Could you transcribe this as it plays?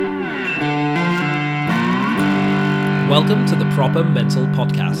Welcome to the Proper Mental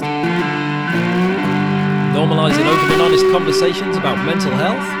Podcast. Normalising open and honest conversations about mental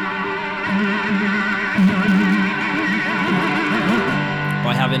health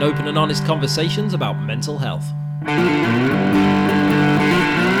by having open and honest conversations about mental health.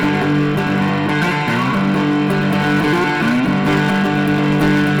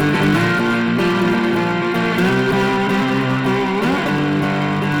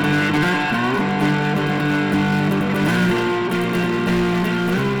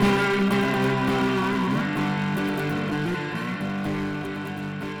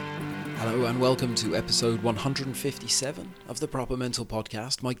 Welcome to episode 157 of the Proper Mental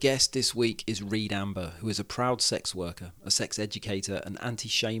Podcast. My guest this week is Reed Amber, who is a proud sex worker, a sex educator, an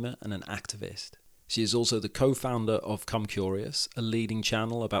anti-shamer and an activist. She is also the co-founder of Come Curious, a leading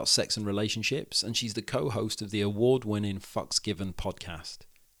channel about sex and relationships, and she's the co-host of the award-winning Fucks Given podcast.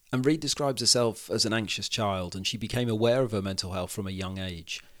 And Reed describes herself as an anxious child, and she became aware of her mental health from a young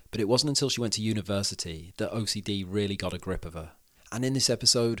age, but it wasn't until she went to university that OCD really got a grip of her. And in this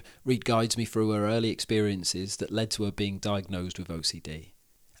episode, Reed guides me through her early experiences that led to her being diagnosed with OCD.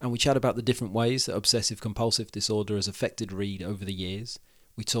 And we chat about the different ways that obsessive-compulsive disorder has affected Reed over the years.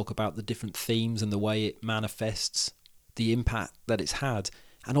 We talk about the different themes and the way it manifests, the impact that it's had,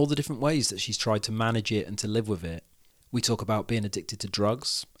 and all the different ways that she's tried to manage it and to live with it. We talk about being addicted to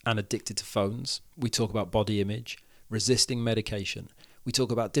drugs and addicted to phones. We talk about body image, resisting medication. We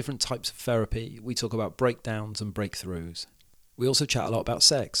talk about different types of therapy. We talk about breakdowns and breakthroughs. We also chat a lot about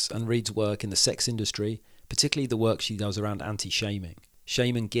sex and Reed's work in the sex industry, particularly the work she does around anti-shaming.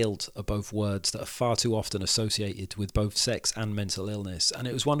 Shame and guilt are both words that are far too often associated with both sex and mental illness, and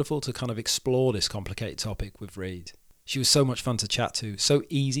it was wonderful to kind of explore this complicated topic with Reed. She was so much fun to chat to, so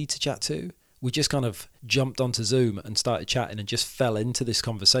easy to chat to. We just kind of jumped onto Zoom and started chatting and just fell into this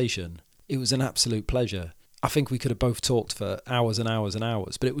conversation. It was an absolute pleasure. I think we could have both talked for hours and hours and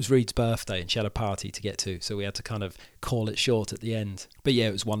hours, but it was Reed's birthday and she had a party to get to, so we had to kind of call it short at the end. But yeah,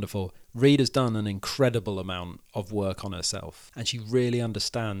 it was wonderful. Reed has done an incredible amount of work on herself, and she really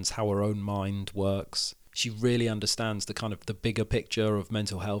understands how her own mind works. She really understands the kind of the bigger picture of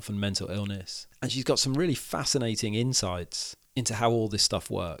mental health and mental illness. And she's got some really fascinating insights into how all this stuff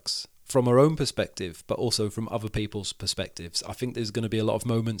works. From her own perspective, but also from other people's perspectives. I think there's going to be a lot of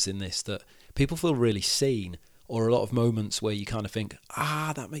moments in this that people feel really seen, or a lot of moments where you kind of think,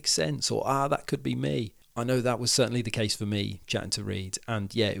 that makes sense, or that could be me. I know that was certainly the case for me chatting to Reed,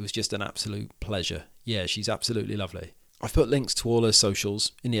 and yeah, it was just an absolute pleasure. Yeah, she's absolutely lovely. I've put links to all her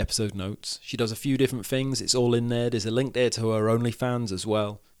socials in the episode notes. She does a few different things, it's all in there. There's a link there to her OnlyFans as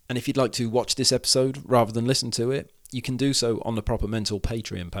well. And if you'd like to watch this episode rather than listen to it, you can do so on the Proper Mental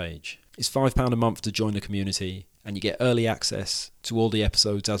Patreon page. It's £5 a month to join the community, and you get early access to all the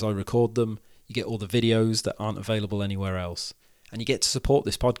episodes as I record them. You get all the videos that aren't available anywhere else. And you get to support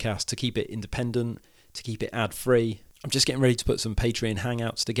this podcast to keep it independent, to keep it ad-free. I'm just getting ready to put some Patreon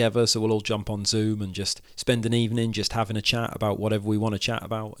hangouts together, so we'll all jump on Zoom and just spend an evening just having a chat about whatever we want to chat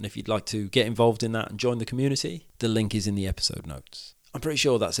about. And if you'd like to get involved in that and join the community, the link is in the episode notes. I'm pretty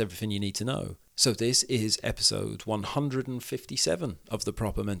sure that's everything you need to know. So this is episode 157 of the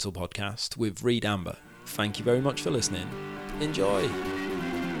Proper Mental Podcast with Reed Amber. Thank you very much for listening. Enjoy.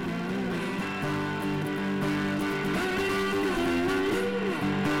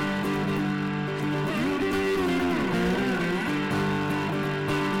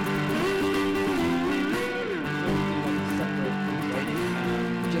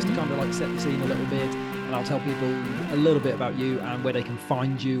 Just to kind of like set the scene a little bit. And I'll tell people a little bit about you and where they can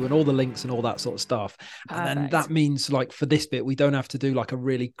find you and all the links and all that sort of stuff. And then that means, like, for this bit, we don't have to do like a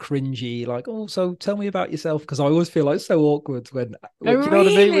really cringy, like, so tell me about yourself. Because I always feel like so awkward when, you know what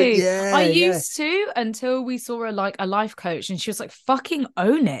I mean? Yeah, I used to, until we saw a life coach, and she was like, fucking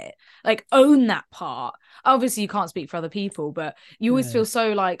own it. Like, own that part. Obviously, you can't speak for other people, but you always feel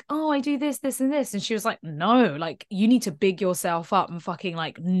so like, I do this, this, and this. And she was like, no, like, you need to big yourself up and fucking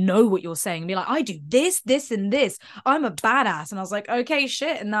like know what you're saying. And be like, I do this, this, and this. I'm a badass. And I was like, okay,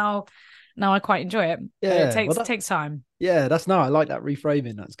 shit. And now I quite enjoy it. Yeah, it takes time. Yeah, I like that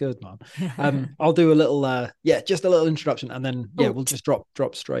reframing. That's good, man. I'll do a little, just a little introduction, and then we'll just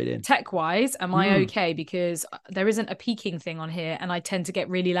drop straight in. Tech wise, am I okay? Because there isn't a peaking thing on here, and I tend to get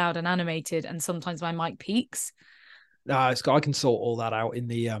really loud and animated, and sometimes my mic peaks. I can sort all that out in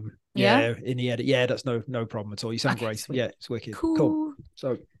the in the edit. Yeah, that's no problem at all. You sound great. Sweet. Yeah, it's wicked. Cool.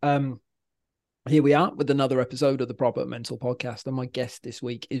 So here we are with another episode of the Proper Mental Podcast, and my guest this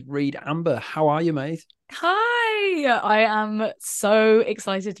week is Reed Amber. How are you, mate? Hi, I am so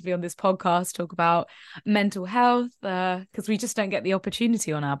excited to be on this podcast, talk about mental health, because we just don't get the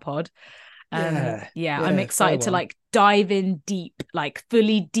opportunity on our pod. Yeah, I'm yeah, fair excited to one. like dive in deep, like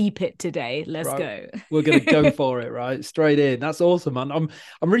fully deep it today. Let's Right, go. we're gonna go for it, right? Straight in. That's awesome, man. I'm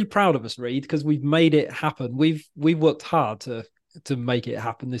really proud of us, Reed, because we've made it happen. We've worked hard to make it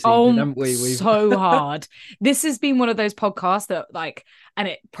happen this evening, Oh, haven't we? We've so hard. This has been one of those podcasts that, like, and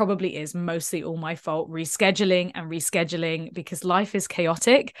it probably is mostly all my fault, rescheduling because life is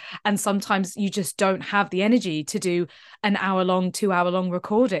chaotic. And sometimes you just don't have the energy to do an hour long, 2 hour long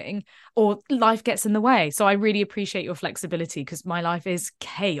recording, or life gets in the way. So I really appreciate your flexibility because my life is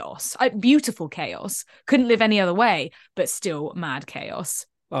chaos, beautiful chaos. Couldn't live any other way, but still mad chaos.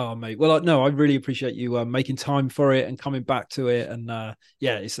 Oh, mate. Well, no, I really appreciate you making time for it and coming back to it. And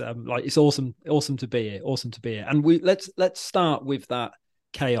yeah, it's like it's awesome to be here. Awesome to be here. And let's start with that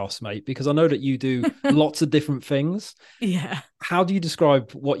chaos, mate, because I know that you do lots of different things. Yeah. How do you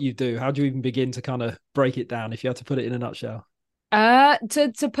describe what you do? How do you even begin to kind of break it down if you had to put it in a nutshell?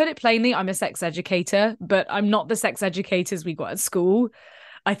 To put it plainly, I'm a sex educator, but I'm not the sex educators we got at school.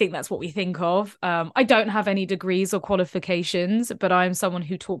 I think that's what we think of. I don't have any degrees or qualifications, but I'm someone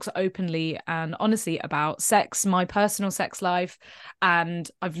who talks openly and honestly about sex, my personal sex life, and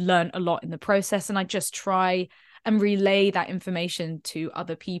I've learned a lot in the process. And I just try and relay that information to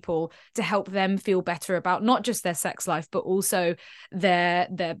other people to help them feel better about not just their sex life, but also their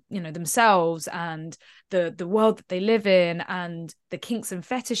themselves and the world that they live in and the kinks and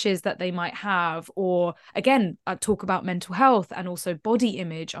fetishes that they might have. Or again, I talk about mental health and also body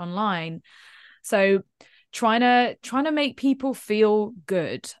image online. So trying to make people feel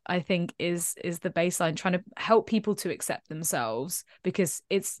good, I think is the baseline. Trying to help people to accept themselves, because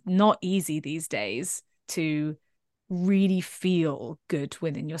it's not easy these days to really feel good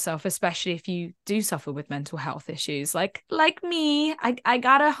within yourself, especially if you do suffer with mental health issues like me. I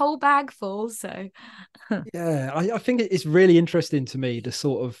got a whole bag full. So Yeah, I think it's really interesting to me. The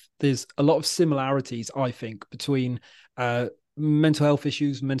sort of there's a lot of similarities, I think, between mental health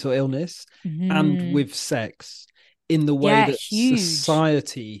issues, mental illness, and Mhm. with sex in the way Yeah, that huge.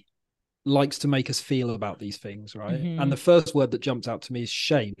 society likes to make us feel about these things, right? And the Hmm. first word that jumps out to me is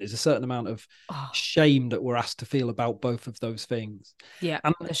shame. There's a certain amount of Oh, shame that we're asked to feel about both of those things. yeah,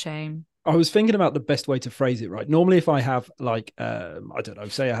 And the shame. I was thinking about the best way to phrase it, right? Normally, if I have like, I don't know,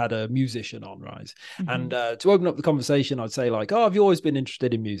 say I had a musician on, right? And Hmm. to open up the conversation, I'd say like, oh, have you always been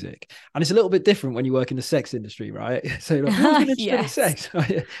interested in music? And it's a little bit different when you work in the sex industry, right? So like, have you always been interested in Yes.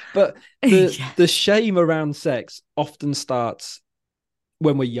 sex? But the Yes. shame around sex often starts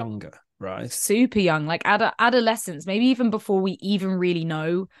when we're younger, right? Super young, like adolescence, maybe even before we even really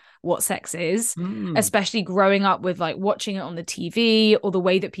know what sex is, Mm. especially growing up with like watching it on the TV, or the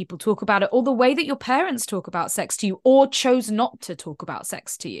way that people talk about it, or the way that your parents talk about sex to you or chose not to talk about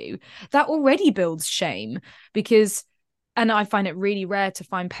sex to you. That already builds shame, because and I find it really rare to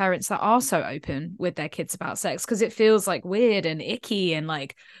find parents that are so open with their kids about sex, because it feels like weird and icky and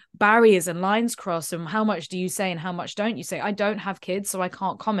like barriers and lines crossed. And how much do you say and how much don't you say? I don't have kids, so I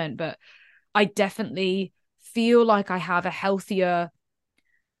can't comment, but I definitely feel like I have a healthier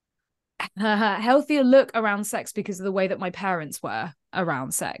look around sex because of the way that my parents were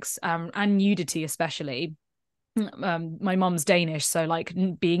around sex, and nudity especially. My mom's Danish, so like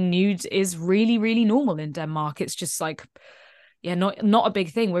being nude is really, really normal in Denmark. It's just like, yeah, not a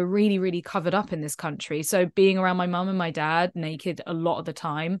big thing. We're really, really covered up in this country. So being around my mum and my dad naked a lot of the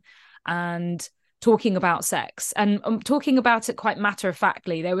time, and talking about sex, and talking about it quite matter of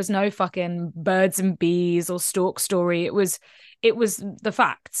factly. There was no fucking birds and bees or stalk story. It was the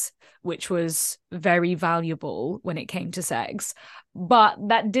facts, which was very valuable when it came to sex. But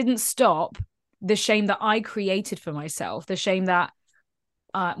that didn't stop the shame that I created for myself, the shame that,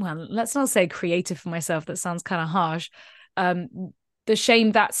 well, let's not say created for myself. That sounds kind of harsh. The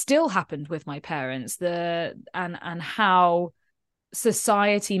shame that still happened with my parents, and how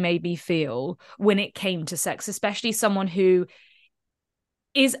society made me feel when it came to sex, especially someone who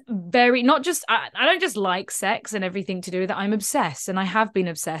is very not just I don't just like sex and everything to do with it. I'm obsessed, and I have been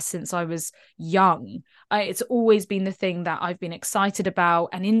obsessed since I was young. It's always been the thing that I've been excited about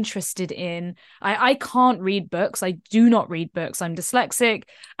and interested in. I can't read books. I do not read books. I'm dyslexic.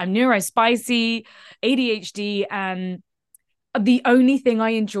 I'm neurospicy, ADHD, and the only thing I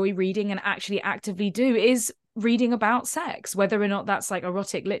enjoy reading and actually actively do is reading about sex, whether or not that's like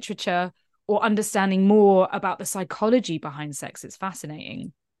erotic literature or understanding more about the psychology behind sex. It's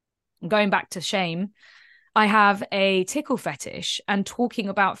fascinating. Going back to shame, I have a tickle fetish, and talking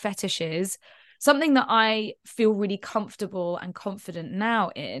about fetishes, something that I feel really comfortable and confident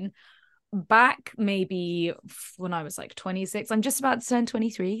now in. back maybe when I was like 26, I'm just about to turn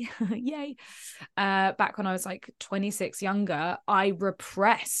 23. Yay. Back when I was like 26 younger, I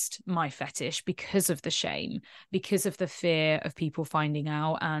repressed my fetish because of the shame, because of the fear of people finding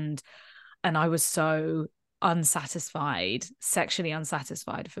out. And I was so sexually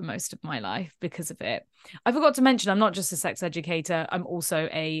unsatisfied for most of my life because of it. I forgot to mention, I'm not just a sex educator, I'm also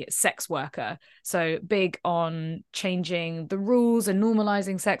a sex worker. So big on changing the rules and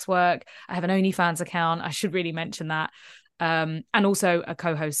normalizing sex work. I have an OnlyFans account. I should really mention that. And also a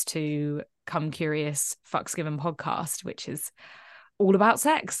co-host to Come Curious Fucks Given podcast, which is all about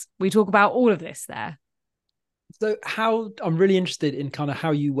sex. We talk about all of this there. So I'm really interested in kind of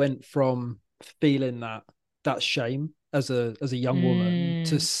how you went from feeling that shame as a young woman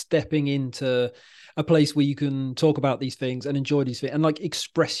to stepping into a place where you can talk about these things and enjoy these things and like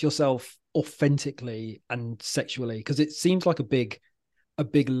express yourself authentically and sexually, because it seems like a big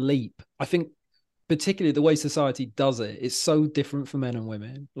leap. I think particularly the way society does it, it's so different for men and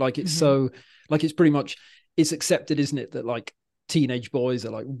women. Like it's so like it's pretty much, it's accepted, isn't it, that like teenage boys are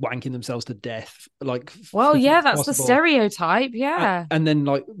like wanking themselves to death, like, well, yeah, that's the stereotype. Yeah. And then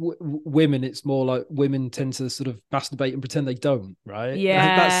like women, it's more like women tend to sort of masturbate and pretend they don't, right?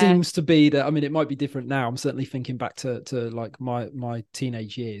 Yeah, that seems to be that. I mean, it might be different now. I'm certainly thinking back to like my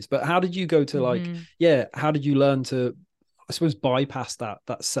teenage years. But how did you go to like, how did you learn to, I suppose, bypass that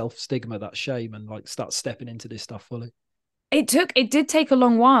self stigma, that shame, and like start stepping into this stuff fully? It did take a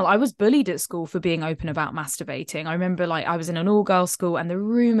long while. I was bullied at school for being open about masturbating. I remember like I was in an all-girls school and the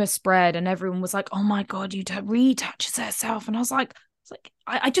rumor spread and everyone was like, oh my God, Ree touches herself. And I was like,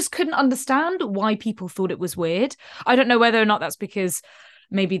 I just couldn't understand why people thought it was weird. I don't know whether or not that's because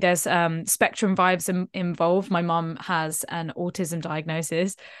maybe there's spectrum vibes involved. My mum has an autism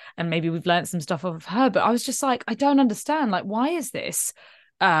diagnosis and maybe we've learned some stuff off of her, but I was just like, I don't understand. Like, why is this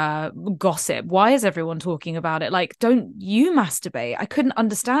gossip? Why is everyone talking about it? Like, don't you masturbate? I couldn't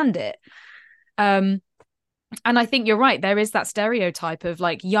understand it. And I think you're right. There is that stereotype of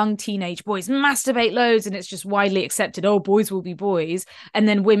like young teenage boys masturbate loads and it's just widely accepted. Oh, boys will be boys. And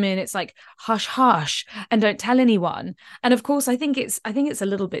then women, it's like hush, hush, and don't tell anyone. And of course, I think it's a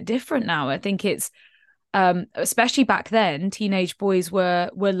little bit different now. I think it's especially back then, teenage boys were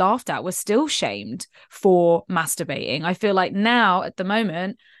laughed at, were still shamed for masturbating. I feel like now at the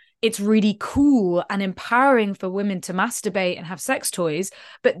moment, it's really cool and empowering for women to masturbate and have sex toys,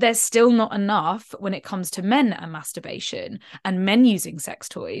 but there's still not enough when it comes to men and masturbation and men using sex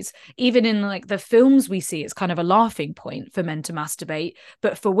toys. Even in like the films we see, it's kind of a laughing point for men to masturbate,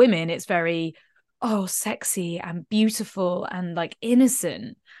 but for women, it's very, oh, sexy and beautiful and like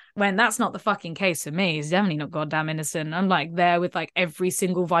innocent. When that's not the fucking case for me. It's definitely not goddamn innocent. I'm like there with like every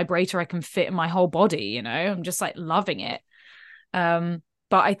single vibrator I can fit in my whole body, you know? I'm just like loving it. But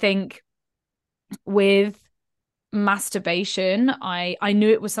I think with masturbation, I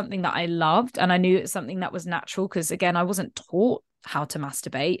knew it was something that I loved and I knew it was something that was natural because, again, I wasn't taught how to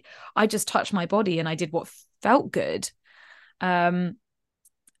masturbate. I just touched my body and I did what felt good. And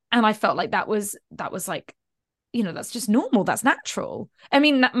I felt like that was like, you know, that's just normal. That's natural. I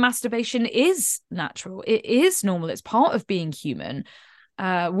mean, masturbation is natural. It is normal. It's part of being human.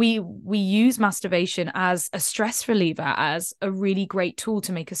 We use masturbation as a stress reliever, as a really great tool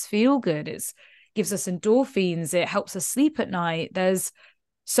to make us feel good. It gives us endorphins. It helps us sleep at night. There's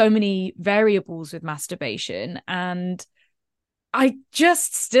so many variables with masturbation. And I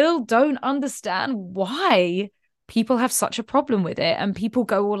just still don't understand why people have such a problem with it and people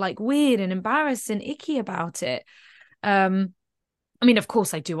go all like weird and embarrassed and icky about it. I mean, of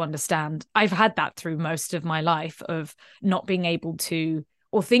course I do understand. I've had that through most of my life of not being able to,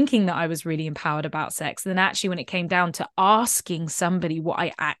 or thinking that I was really empowered about sex. And then actually when it came down to asking somebody what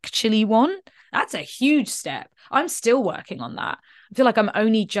I actually want, that's a huge step. I'm still working on that. I feel like I'm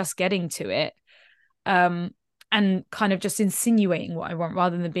only just getting to it. And kind of just insinuating what I want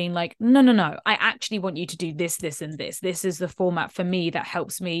rather than being like, no, I actually want you to do this, this, and this. This is the format for me that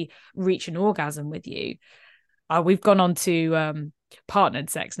helps me reach an orgasm with you. We've gone on to partnered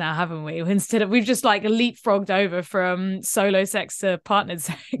sex now, haven't we? Instead of, we've just like leapfrogged over from solo sex to partnered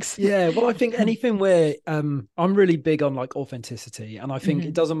sex. Yeah, well, I think anything where I'm really big on like authenticity, and I think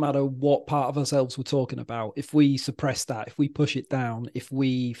it doesn't matter what part of ourselves we're talking about. If we suppress that, if we push it down, if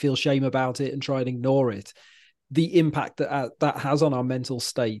we feel shame about it and try and ignore it, the impact that has on our mental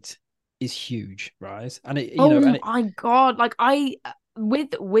state is huge, right? And it, you know, and my God, like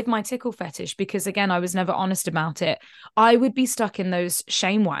with my tickle fetish, because again, I was never honest about it, I would be stuck in those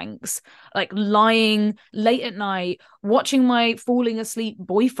shame wanks, like lying late at night, watching my falling asleep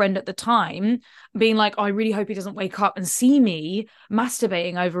boyfriend at the time, being like, oh, I really hope he doesn't wake up and see me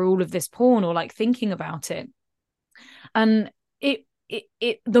masturbating over all of this porn, or like thinking about it. And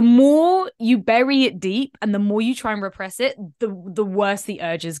the more you bury it deep and the more you try and repress it, the worse the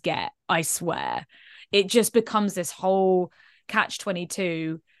urges get, I swear. It just becomes this whole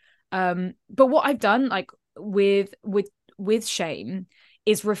catch-22. But what I've done, like with shame,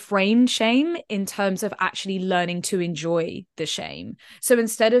 is reframe shame in terms of actually learning to enjoy the shame. So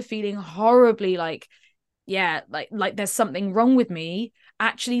instead of feeling horribly like, yeah, like there's something wrong with me,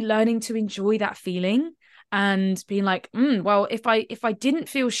 actually learning to enjoy that feeling and being like, well, if I didn't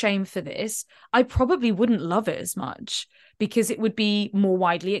feel shame for this, I probably wouldn't love it as much, because it would be more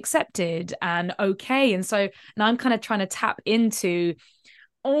widely accepted and okay. And so now I'm kind of trying to tap into,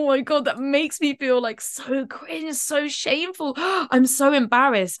 oh my God, that makes me feel like so cringe, so shameful. I'm so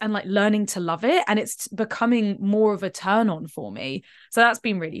embarrassed, and like learning to love it. And it's becoming more of a turn on for me. So that's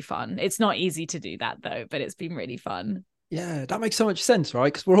been really fun. It's not easy to do that though, but it's been really fun. Yeah, that makes so much sense,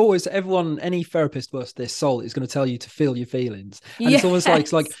 right? Because we're always, any therapist worth their salt is going to tell you to feel your feelings. And Yes. it's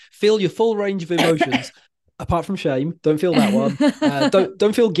almost like, feel your full range of emotions, apart from shame. Don't feel that one.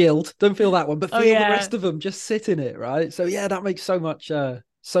 Don't feel guilt. Don't feel that one, but feel the rest of them. Just sit in it, right? So yeah, that makes so much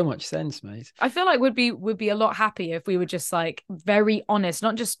sense, mate. I feel like would be a lot happier if we were just like very honest,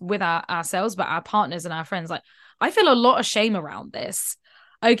 not just with ourselves, but our partners and our friends. Like, I feel a lot of shame around this.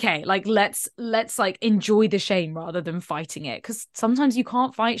 Okay, like let's like enjoy the shame rather than fighting it, because sometimes you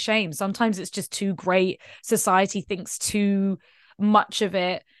can't fight shame. Sometimes it's just too great. Society thinks too much of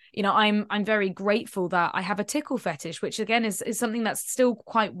it. You know, I'm very grateful that I have a tickle fetish, which again is something that's still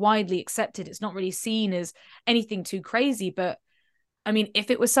quite widely accepted. It's not really seen as anything too crazy, but I mean,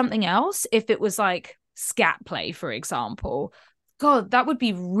 if it was something else, if it was like scat play, for example, God, that would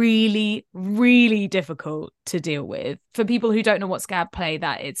be really, really difficult to deal with. For people who don't know what scat play,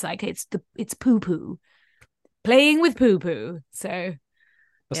 that it's like it's poo-poo. Playing with poo-poo. So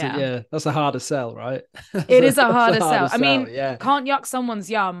that's a harder sell, right? It is a harder sell. I mean, yeah. Can't yuck someone's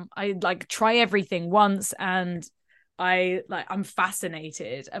yum. I like try everything once, and I'm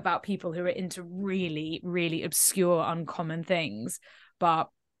fascinated about people who are into really, really obscure, uncommon things. But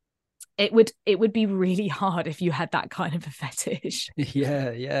it would be really hard if you had that kind of a fetish.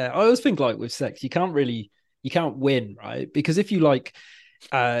 Yeah. I always think like with sex, you can't win, right? Because if you like,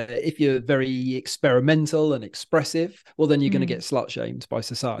 if you're very experimental and expressive, well, then you're going to get slut shamed by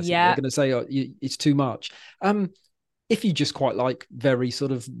society. Yeah. They're going to say, oh, it's too much. If you just quite like very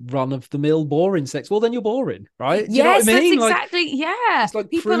sort of run-of-the-mill boring sex, well, then you're boring, right? Do you know what I mean? That's exactly, yeah. It's like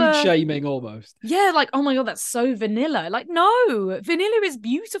prude shaming almost. Yeah, like, oh my God, that's so vanilla. Like, no, vanilla is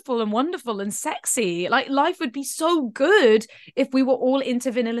beautiful and wonderful and sexy. Like, life would be so good if we were all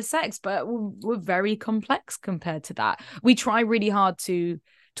into vanilla sex, but we're very complex compared to that. We try really hard to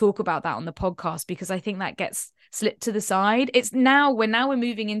talk about that on the podcast, because I think that gets slipped to the side. We're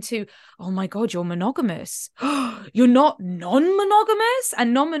moving into, oh my God, you're monogamous. You're not non-monogamous,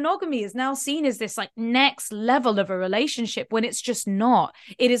 and non-monogamy is now seen as this like next level of a relationship, when it's just not.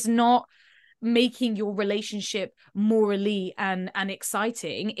 It is not making your relationship morally and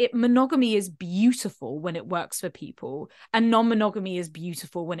exciting. Monogamy is beautiful when it works for people, and non-monogamy is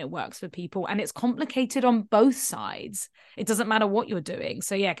beautiful when it works for people, and it's complicated on both sides. It doesn't matter what you're doing.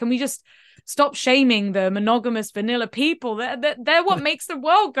 So yeah, can we just stop shaming the monogamous vanilla people? They're what makes the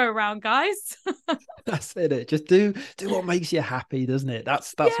world go round, guys. That's it. Just do what makes you happy, doesn't it?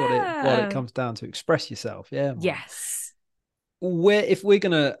 That's what it comes down to. Express yourself. Yeah, man. Yes. If we're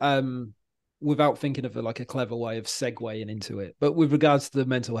gonna without thinking of a clever way of segueing into it, but with regards to the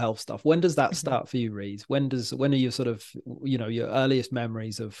mental health stuff, when does that start for you, Reese? When are you sort of, your earliest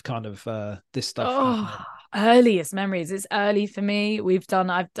memories of kind of this stuff? Earliest memories. It's early for me.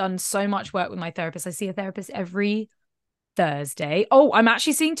 I've done so much work with my therapist. I see a therapist every Thursday. Oh, I'm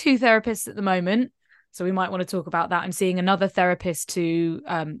actually seeing 2 therapists at the moment, so we might want to talk about that. I'm seeing another therapist to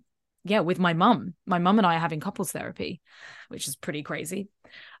with my mum. My mum and I are having couples therapy, which is pretty crazy.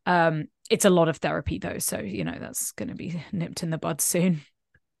 It's a lot of therapy though, so that's going to be nipped in the bud soon.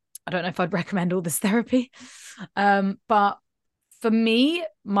 I don't know if I'd recommend all this therapy, but for me,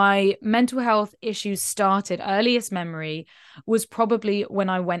 my mental health issues started, earliest memory was probably when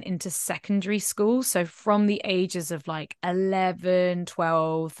I went into secondary school. So from the ages of like 11,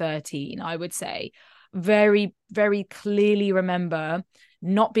 12, 13, I would say, very, very clearly remember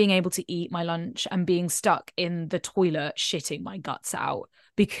not being able to eat my lunch and being stuck in the toilet shitting my guts out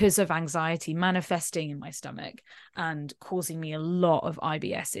because of anxiety manifesting in my stomach and causing me a lot of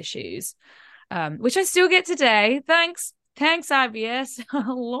IBS issues, which I still get today. Thanks IBS.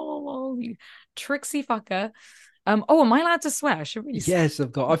 Lol, you tricksy fucker. Oh, am I allowed to swear? I should really Yes,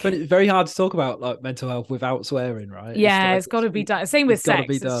 I've got. I find it very hard to talk about like mental health without swearing, right? Yeah, like, it's got to be done. Same with it's got to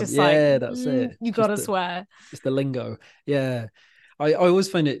be sex. It's done. just Yeah, like, that's it. you got to swear. It's the lingo. Yeah, I always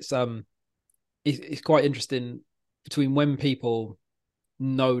find it's quite interesting between when people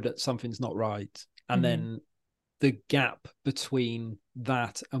know that something's not right and then the gap between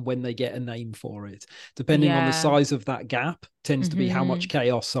that and when they get a name for it, depending on the size of that gap, tends to be how much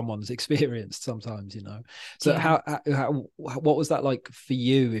chaos someone's experienced sometimes, you know. So how what was that like for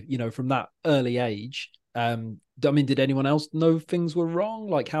you, you know, from that early age? I mean, did anyone else know things were wrong?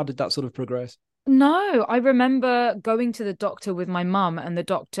 Like, how did that sort of progress? No, I remember going to the doctor with my mum and the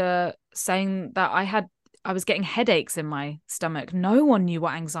doctor saying that I was getting headaches in my stomach. No one knew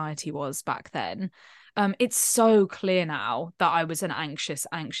what anxiety was back then. It's so clear now that I was an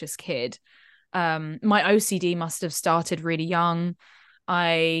anxious kid. My OCD must have started really young.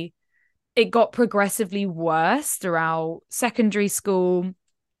 It got progressively worse throughout secondary school.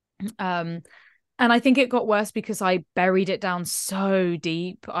 And I think it got worse because I buried it down so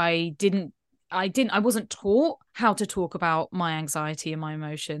deep. I wasn't taught how to talk about my anxiety and my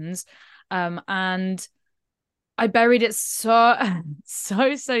emotions. And I buried it so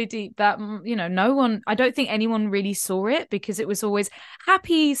deep that, you know, I don't think anyone really saw it because it was always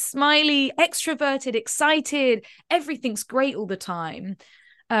happy, smiley, extroverted, excited. Everything's great all the time.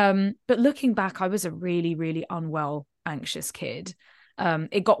 But looking back, I was a really, really unwell, anxious kid.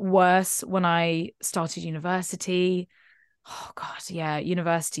 It got worse when I started university. Oh God, yeah,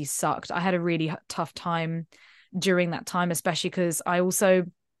 university sucked. I had a really tough time during that time, especially because I also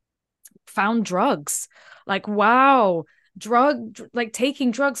found drugs. Like, wow,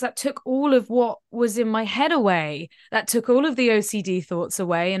 taking drugs that took all of what was in my head away, that took all of the OCD thoughts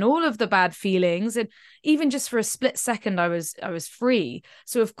away and all of the bad feelings. And even just for a split second, I was free.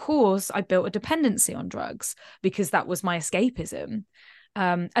 So of course I built a dependency on drugs because that was my escapism,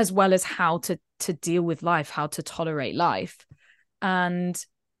 as well as how to deal with life, how to tolerate life. And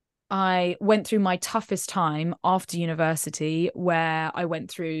I went through my toughest time after university, where I went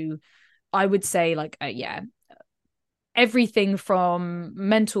through, I would say, like, everything from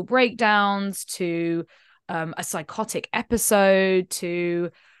mental breakdowns to a psychotic episode to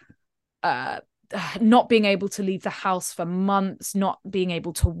not being able to leave the house for months, not being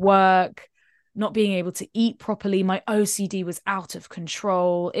able to work, not being able to eat properly. My OCD was out of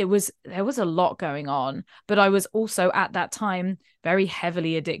control. There was a lot going on, but I was also at that time very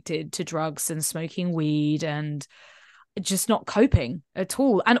heavily addicted to drugs and smoking weed and just not coping at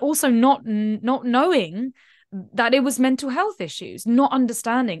all. And also not knowing that it was mental health issues, not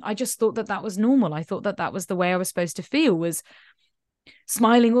understanding. I just thought that was normal. I thought that was the way I was supposed to feel, was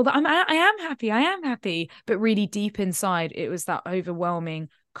smiling all the I am happy, but really deep inside it was that overwhelming,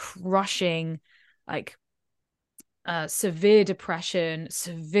 crushing, like severe depression,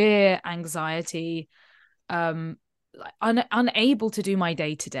 severe anxiety, unable to do my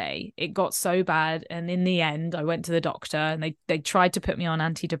day to day. It got so bad, and in the end I went to the doctor and they tried to put me on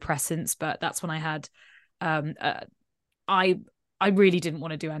antidepressants, but that's when I had I really didn't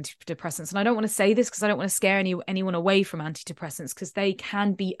want to do antidepressants. And I don't want to say this because I don't want to scare anyone away from antidepressants, because they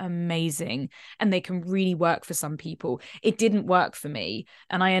can be amazing and they can really work for some people. It didn't work for me,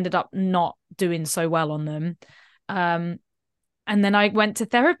 and I ended up not doing so well on them. And then I went to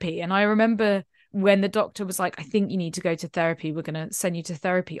therapy, and I remember when the doctor was like, I think you need to go to therapy. We're going to send you to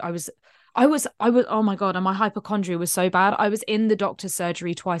therapy. I was, oh my God, and my hypochondria was so bad. I was in the doctor's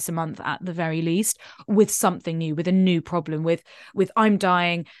surgery twice a month at the very least, with something new, with a new problem, with I'm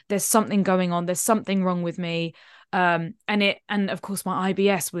dying. There's something going on. There's something wrong with me. And of course my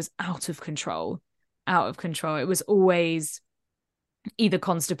IBS was out of control. It was always either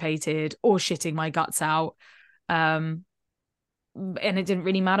constipated or shitting my guts out. And it didn't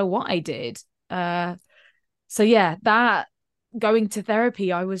really matter what I did. So yeah, that going to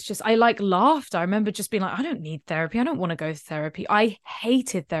therapy, I laughed. I remember just being like, I don't need therapy. I don't want to go to therapy. I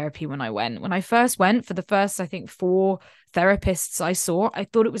hated therapy when I went. When I first went, for the first, I think, 4 therapists I saw, I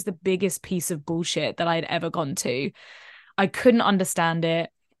thought it was the biggest piece of bullshit that I'd ever gone to. I couldn't understand it.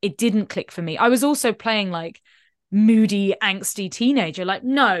 It didn't click for me. I was also playing like moody, angsty teenager. Like,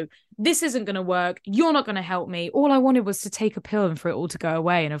 no, this isn't going to work. You're not going to help me. All I wanted was to take a pill and for it all to go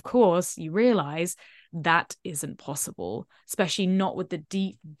away. And of course, you realize that isn't possible, especially not with the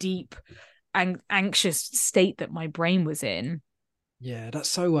deep, anxious state that my brain was in. Yeah, that's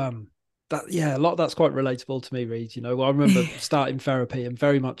so a lot of that's quite relatable to me, Reed. You know, I remember starting therapy and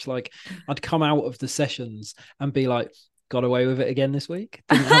very much like I'd come out of the sessions and be like, got away with it again this week.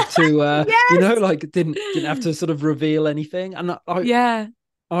 Didn't have to Yes. like didn't have to sort of reveal anything. And Yeah.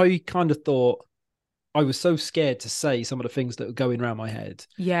 I kind of thought I was so scared to say some of the things that were going around my head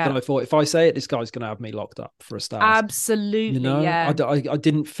that Yeah. I thought if I say it, this guy's going to have me locked up for a start. You Absolutely. know, Yeah. I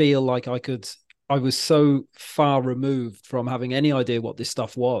didn't feel like I could. I was so far removed from having any idea what this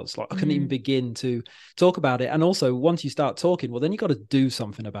stuff was. Like I couldn't even Mm. begin to talk about it. And also, once you start talking, well, then you got to do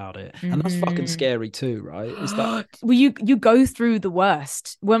something about it, and that's fucking Mm-hmm. scary too, right? Is that Well, you go through the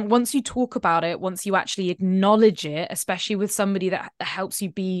worst when once you talk about it, once you actually acknowledge it, especially with somebody that helps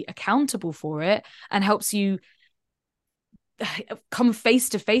you be accountable for it and helps you come face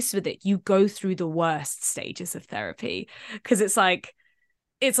to face with it, you go through the worst stages of therapy because it's like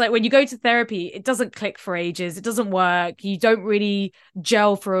when you go to therapy, it doesn't click for ages. It doesn't work. You don't really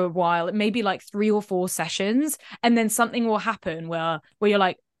gel for a while. It may be like 3 or 4 sessions, and then something will happen where you're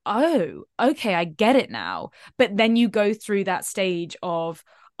like, oh, okay, I get it now. But then you go through that stage of,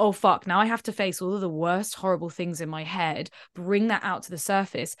 oh fuck, now I have to face all of the worst horrible things in my head, bring that out to the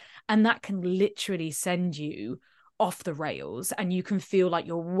surface, and that can literally send you off the rails, and you can feel like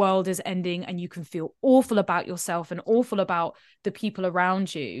your world is ending, and you can feel awful about yourself and awful about the people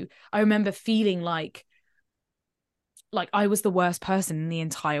around you. I remember feeling like I was the worst person in the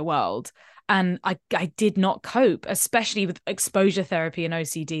entire world, and I did not cope, especially with exposure therapy and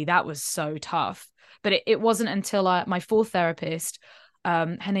OCD. That was so tough. But it wasn't until my fourth therapist,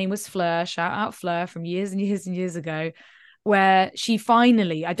 her name was Fleur, shout out Fleur, from years and years and years ago, where she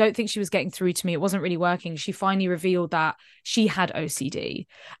finally, I don't think she was getting through to me, it wasn't really working, she finally revealed that she had OCD.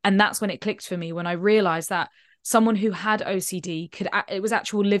 And that's when it clicked for me, when I realized that someone who had OCD it was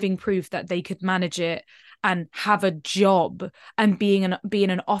actual living proof that they could manage it and have a job and be in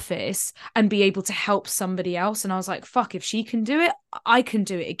an office and be able to help somebody else. And I was like, fuck, if she can do it, I can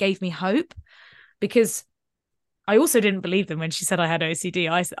do it. It gave me hope, because I also didn't believe them when she said I had OCD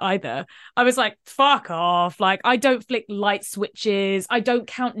either. I was like, fuck off. Like, I don't flick light switches. I don't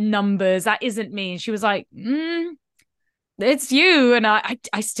count numbers. That isn't me. And she was like, it's you. And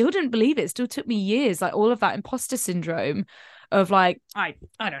I still didn't believe it. It still took me years. Like all of that imposter syndrome of like, I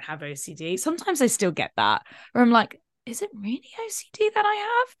don't have OCD. Sometimes I still get that where I'm like, is it really OCD that I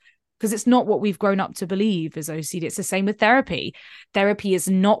have? Because it's not what we've grown up to believe is OCD. It's the same with therapy. Therapy is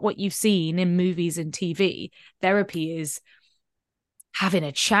not what you've seen in movies and TV. Therapy is having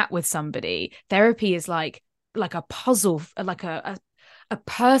a chat with somebody. Therapy is like a puzzle, like a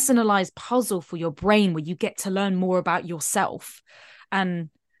personalized puzzle for your brain where you get to learn more about yourself. And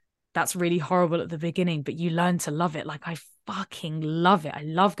that's really horrible at the beginning, but you learn to love it. Like I fucking love it. I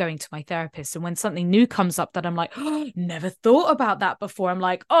love going to my therapist. And when something new comes up that I'm like, oh, never thought about that before, I'm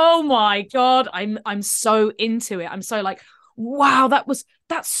like, oh my God, I'm so into it. I'm so like, wow,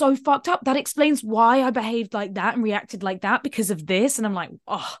 that's so fucked up. That explains why I behaved like that and reacted like that because of this. And I'm like,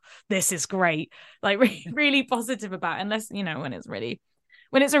 oh, this is great. Like really positive about it. Unless, when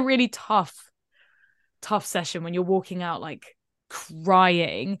it's a really tough session when you're walking out like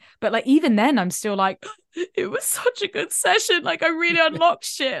crying, but like even then I'm still like, it was such a good session, like I really unlocked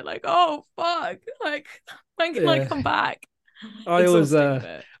shit, like oh fuck, like when can I come back? I always Exhausting,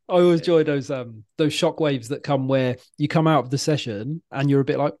 but I always enjoy those shock waves that come where you come out of the session and you're a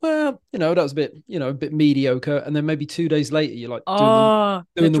bit like, well, that was a bit mediocre, and then maybe 2 days later you're like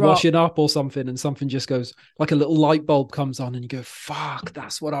doing the drop. washing up or something, and something just goes like a little light bulb comes on, and you go, fuck,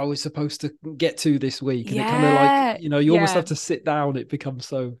 that's what I was supposed to get to this week. And it kind of like, you almost have to sit down. It becomes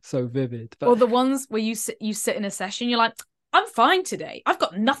so vivid. But or the ones where you sit in a session, you're like, I'm fine today, I've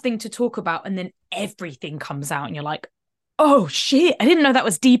got nothing to talk about, and then everything comes out and you're like, oh shit, I didn't know that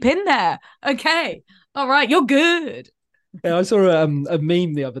was deep in there. Okay, all right, you're good. yeah, I saw a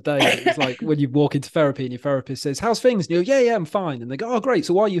meme the other day. It was like when you walk into therapy and your therapist says, "How's things?" And you go, "Yeah, I'm fine." And they go, "Oh, great.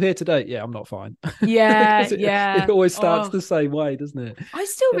 So why are you here today?" "Yeah, I'm not fine." Yeah, Because it yeah. always starts Oh, the same way, doesn't it? I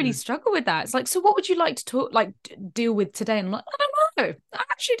still Yeah. really struggle with that. It's like, so what would you like to deal with today? And I'm like, I don't know. I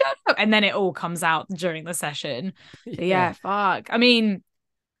actually don't know. And then it all comes out during the session. But Yeah. yeah, fuck. I mean,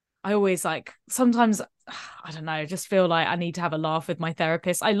 I always like sometimes I don't know, just feel like I need to have a laugh with my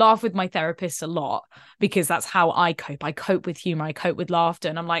therapist. I laugh with my therapist a lot because that's how I cope. I cope with humor, I cope with laughter.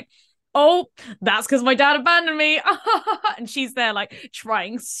 And I'm like, oh, that's because my dad abandoned me. And she's there like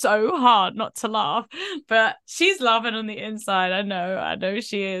trying so hard not to laugh, but she's laughing on the inside. I know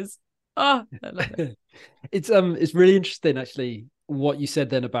she is. Oh, I love it. It's really interesting actually what you said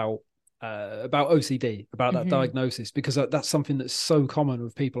then about about OCD, about that Mm-hmm. diagnosis, because that's something that's so common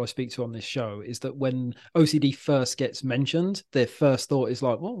with people I speak to on this show, is that when OCD first gets mentioned, their first thought is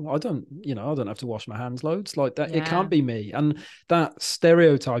like, well, I don't have to wash my hands loads, like that. It Yeah. can't be me. And that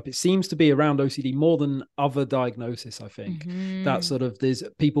stereotype, it seems to be around OCD more than other diagnosis. I think that Mm-hmm. sort of, there's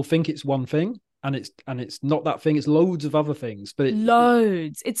people think it's one thing, and it's not that thing. It's loads of other things, but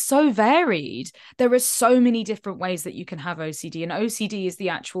Loads. It's so varied. There are so many different ways that you can have OCD, and OCD is the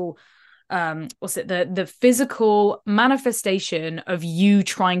actual what's it, the physical manifestation of you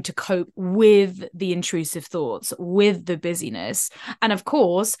trying to cope with the intrusive thoughts, with the busyness. And of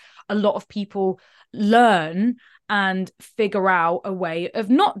course, a lot of people learn and figure out a way of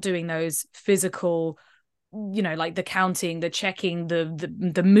not doing those physical, like the counting, the checking,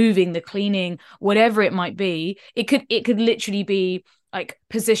 the moving, the cleaning, whatever it might be. It could literally be like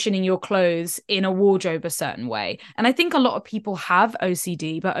positioning your clothes in a wardrobe a certain way. And I think a lot of people have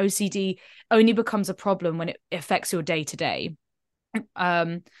OCD, but OCD only becomes a problem when it affects your day to day.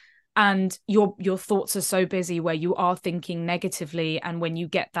 And your thoughts are so busy where you are thinking negatively, and when you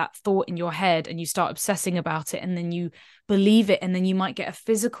get that thought in your head and you start obsessing about it, and then you believe it, and then you might get a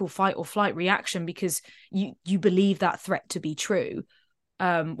physical fight or flight reaction because you believe that threat to be true,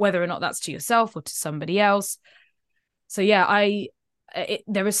 whether or not that's to yourself or to somebody else. So yeah,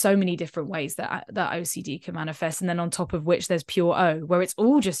 there are so many different ways that OCD can manifest, and then on top of which there's pure O, where it's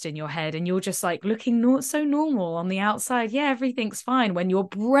all just in your head, and you're just like looking so normal on the outside. Yeah, everything's fine, when your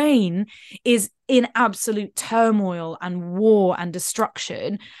brain is in absolute turmoil and war and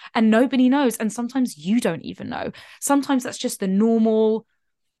destruction, and nobody knows. And sometimes you don't even know. Sometimes that's just the normal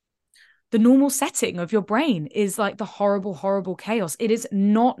setting of your brain, is like the horrible chaos. It is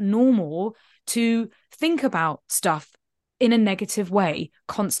not normal to think about stuff in a negative way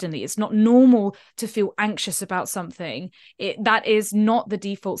constantly. It's not normal to feel anxious about something. That is not the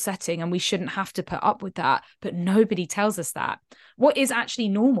default setting, and we shouldn't have to put up with that. But nobody tells us that. What is actually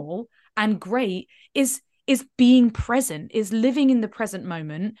normal and great is being present, is living in the present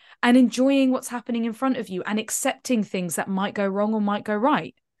moment and enjoying what's happening in front of you, and accepting things that might go wrong or might go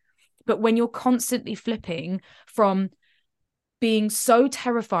right. But when you're constantly flipping from being so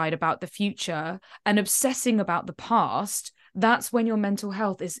terrified about the future and obsessing about the past, that's when your mental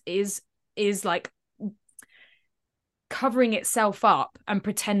health is like covering itself up and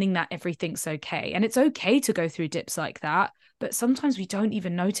pretending that everything's okay. And it's okay to go through dips like that, but sometimes we don't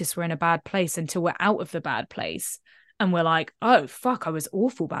even notice we're in a bad place until we're out of the bad place, and we're like, oh fuck, I was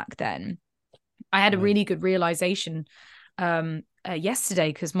awful back then. I had a really good realization yesterday,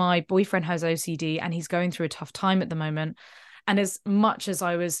 because my boyfriend has OCD and he's going through a tough time at the moment. And as much as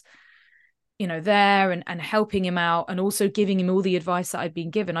I was, there and helping him out, and also giving him all the advice that I'd been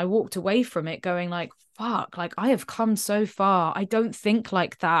given, I walked away from it going like, fuck, like I have come so far. I don't think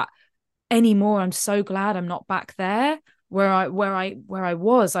like that anymore. I'm so glad I'm not back there where I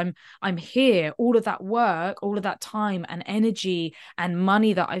was. I'm here. All of that work, all of that time and energy and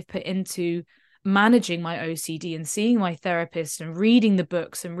money that I've put into managing my OCD and seeing my therapist and reading the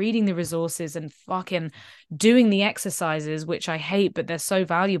books and reading the resources and fucking doing the exercises, which I hate, but they're so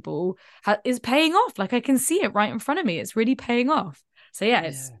valuable, is paying off. Like I can see it right in front of me. It's really paying off. So yeah,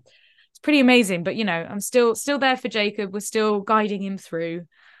 it's pretty amazing. But I'm still there for Jacob. We're still guiding him through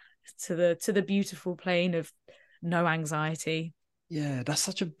to the beautiful plane of no anxiety. Yeah, that's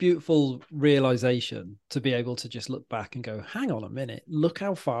such a beautiful realization, to be able to just look back and go, hang on a minute, look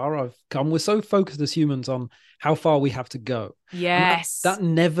how far I've come. We're so focused as humans on how far we have to go. Yes. And that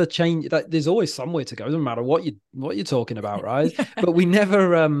never changes. There's always somewhere to go. It doesn't matter what you're talking about, right? But we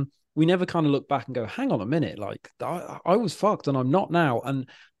never kind of look back and go, hang on a minute, like I was fucked and I'm not now. And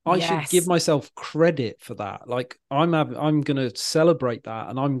I should give myself credit for that. Like I'm gonna celebrate that,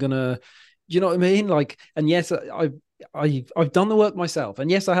 and I'm gonna, you know what I mean? Like, and yes, I've done the work myself, and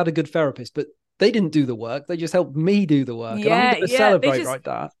yes, I had a good therapist, but they didn't do the work. They just helped me do the work, and I'm going to celebrate like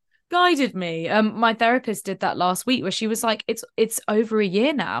that. Guided me. My therapist did that last week, where she was like, it's over a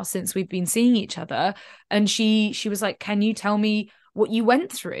year now since we've been seeing each other, and she was like, can you tell me what you went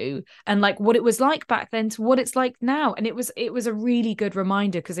through and like what it was like back then to what it's like now? And it was a really good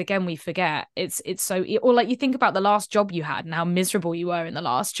reminder, because again, we forget. It's so, or like you think about the last job you had and how miserable you were in the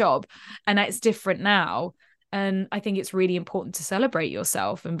last job, and it's different now. And I think it's really important to celebrate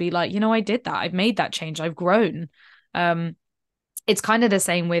yourself and be like, I did that. I've made that change. I've grown. It's kind of the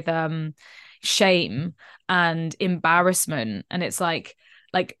same with shame and embarrassment. And it's like,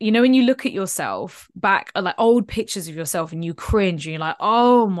 when you look at yourself back, like old pictures of yourself, and you cringe and you're like,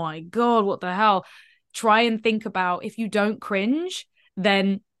 oh my God, what the hell? Try and think about, if you don't cringe,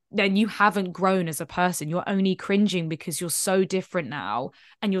 then then you haven't grown as a person. You're only cringing because you're so different now,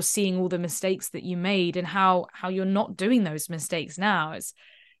 and you're seeing all the mistakes that you made and how you're not doing those mistakes now. It's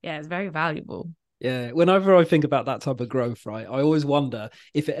very valuable. Yeah, whenever I think about that type of growth, right, I always wonder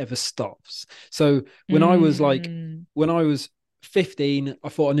if it ever stops. So when I was like, when I was 15, I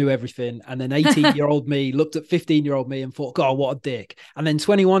thought I knew everything. And then 18-year-old me looked at 15-year-old me and thought, God, what a dick. And then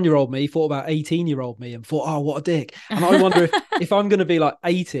 21-year-old me thought about 18-year-old me and thought, oh, what a dick. And I wonder if I'm going to be like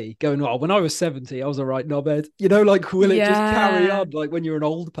 80 going, well, when I was 70, I was a right knobhead. You know, like, will it just carry on? Like when you're an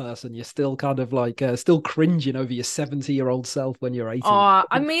old person, you're still kind of like, still cringing over your 70-year-old self when you're 80.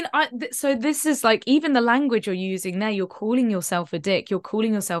 I mean, so this is like, even the language you're using there, you're calling yourself a dick, you're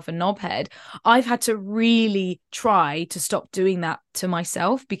calling yourself a knobhead. I've had to really try to stop doing that to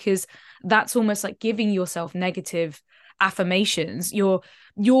myself, because that's almost like giving yourself negative affirmations.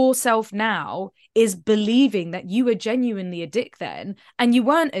 Yourself now is believing that you were genuinely a dick then, and you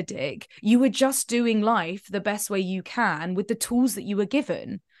weren't a dick. You were just doing life the best way you can with the tools that you were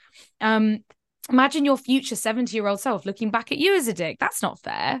given. Imagine your future 70-year-old self looking back at you as a dick. That's not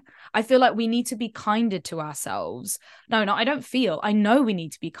fair. I feel like we need to be kinder to ourselves. No, I don't feel. I know we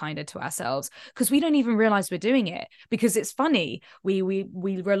need to be kinder to ourselves, because we don't even realize we're doing it, because it's funny. We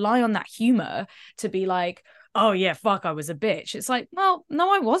rely on that humor to be like, oh yeah, fuck, I was a bitch. It's like, well,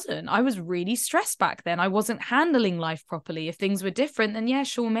 no, I wasn't. I was really stressed back then. I wasn't handling life properly. If things were different, then yeah,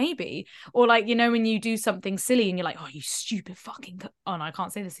 sure, maybe. Or like, you know, when you do something silly and you're like, oh, you stupid fucking... Oh, no, I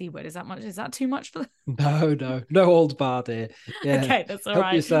can't say the C word. Is that too much for... No holds barred here. Yeah. Okay, that's all Help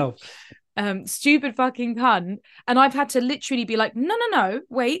right. yourself. Stupid fucking cunt. And I've had to literally be like, no,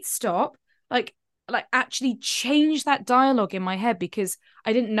 wait, stop. Like actually change that dialogue in my head, because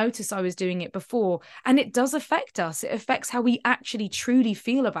I didn't notice I was doing it before. And it does affect us. It affects how we actually truly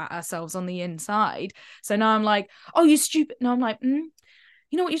feel about ourselves on the inside. So now I'm like, oh, you stupid. No, I'm like, you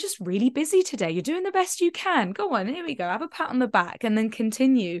know what? You're just really busy today. You're doing the best you can. Go on. Here we go. Have a pat on the back and then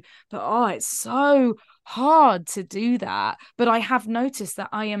continue. But it's so hard to do that. But I have noticed that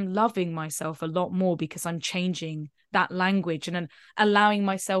I am loving myself a lot more, because I'm changing that language and allowing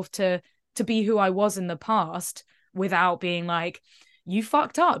myself to be who I was in the past, without being like, you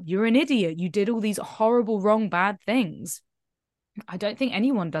fucked up, you're an idiot, you did all these horrible, wrong, bad things. I don't think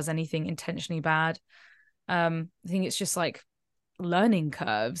anyone does anything intentionally bad. I think it's just like learning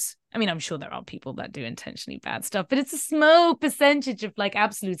curves. I mean, I'm sure there are people that do intentionally bad stuff, but it's a small percentage of like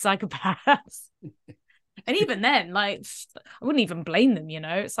absolute psychopaths. And even then, like, I wouldn't even blame them, you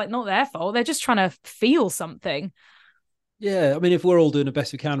know? It's like not their fault. They're just trying to feel something. Yeah, I mean, if we're all doing the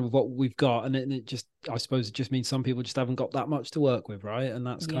best we can with what we've got, and it just, I suppose it just means some people just haven't got that much to work with, right? And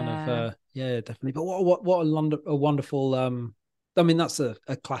that's kind of, definitely. But what a wonderful, I mean, that's a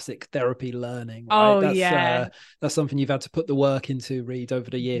classic therapy learning, right? That's something you've had to put the work into, Reed,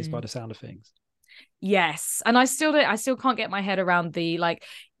 over the years, by the sound of things. Yes, and I still can't get my head around the like,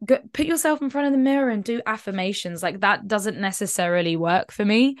 put yourself in front of the mirror and do affirmations. Like that doesn't necessarily work for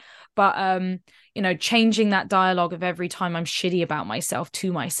me. But you know, changing that dialogue of every time I'm shitty about myself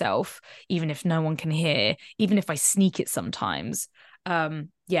to myself, even if no one can hear, even if I sneak it sometimes,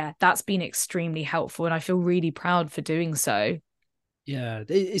 that's been extremely helpful, and I feel really proud for doing so. Yeah,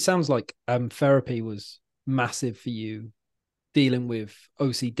 it sounds like therapy was massive for you, dealing with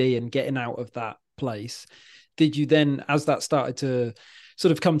OCD and getting out of that place. Did you then, as that started to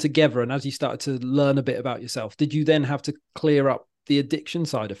sort of come together and as you started to learn a bit about yourself, did you then have to clear up the addiction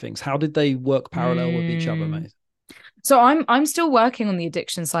side of things? How did they work parallel with each other, mate? So I'm still working on the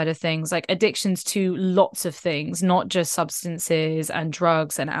addiction side of things, like addictions to lots of things, not just substances and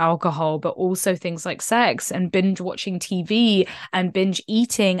drugs and alcohol, but also things like sex and binge watching TV and binge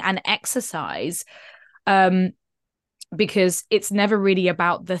eating and exercise. Because it's never really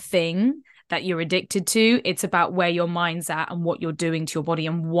about the thing that you're addicted to. It's about where your mind's at and what you're doing to your body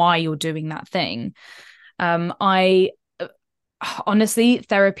and why you're doing that thing. Honestly,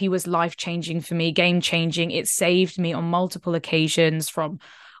 therapy was life-changing for me, game-changing. It saved me on multiple occasions from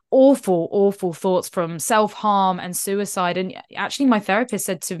awful thoughts, from self-harm and suicide. And actually, my therapist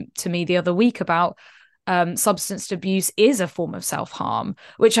said to me the other week about substance abuse is a form of self-harm,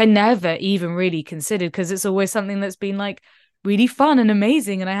 which I never even really considered, because it's always something that's been like really fun and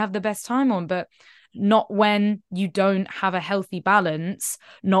amazing and I have the best time on, but not when you don't have a healthy balance,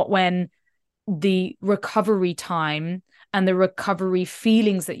 not when the recovery time and the recovery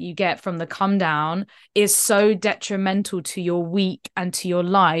feelings that you get from the come down is so detrimental to your week and to your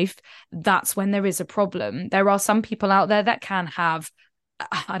life. That's when there is a problem. There are some people out there that can have,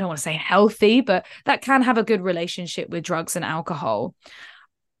 I don't want to say healthy, but that can have a good relationship with drugs and alcohol.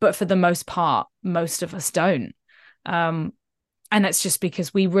 But for the most part, most of us don't. And that's just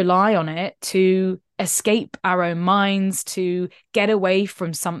because we rely on it to escape our own minds, to get away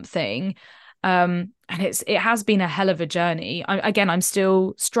from something. And it has been a hell of a journey. I'm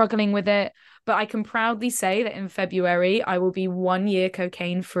still struggling with it, but I can proudly say that in February, I will be 1 year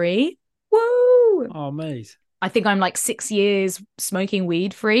cocaine free. Woo! Oh, mate. I think I'm like 6 years smoking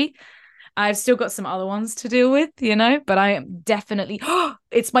weed free. I've still got some other ones to deal with, but I am definitely,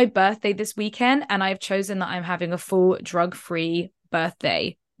 it's my birthday this weekend, and I've chosen that I'm having a full drug-free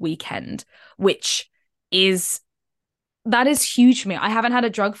birthday weekend, that is huge for me. I haven't had a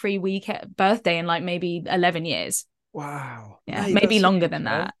drug-free birthday in like maybe 11 years. Wow. Yeah, Mate, maybe that's longer huge, than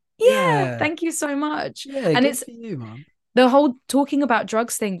right? that. Yeah, thank you so much. Yeah, and good it's for you, man. the whole talking about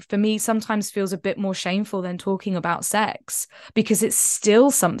drugs thing for me sometimes feels a bit more shameful than talking about sex, because it's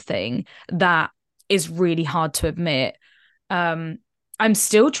still something that is really hard to admit. I'm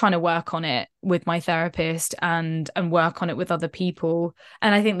still trying to work on it with my therapist and work on it with other people.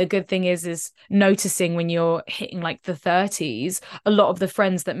 And I think the good thing is noticing when you're hitting like the 30s, a lot of the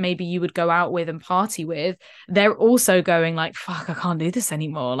friends that maybe you would go out with and party with, they're also going like, fuck, I can't do this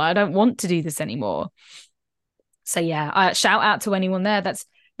anymore. Like, I don't want to do this anymore. So yeah, shout out to anyone there that's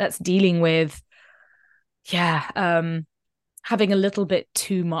dealing with having a little bit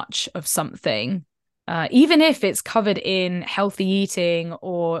too much of something. Even if it's covered in healthy eating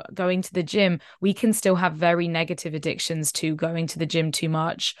or going to the gym, we can still have very negative addictions to going to the gym too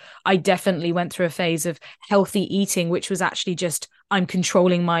much. I definitely went through a phase of healthy eating, which was actually just I'm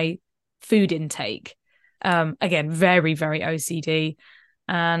controlling my food intake. Again, very, very OCD.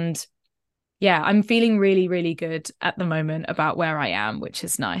 And yeah, I'm feeling really, really good at the moment about where I am, which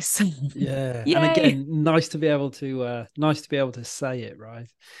is nice. Yeah. Yay. And again, nice to be able to say it, right?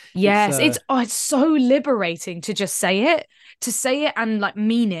 Yes, it's so liberating to just say it and like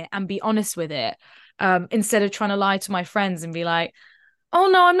mean it and be honest with it. Instead of trying to lie to my friends and be like, oh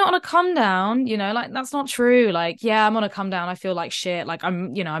no, I'm not on a come down, like that's not true. Like, yeah, I'm on a come down. I feel like shit. Like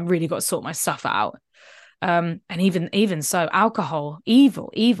I'm really got to sort my stuff out. And even so, alcohol,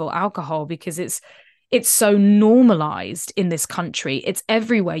 evil alcohol, because it's so normalized in this country. It's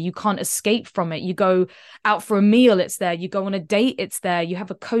everywhere. You can't escape from it. You go out for a meal, it's there. You go on a date, it's there. You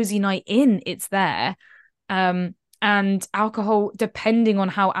have a cozy night in, it's there. And alcohol, depending on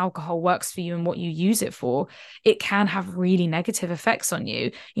how alcohol works for you and what you use it for, it can have really negative effects on you.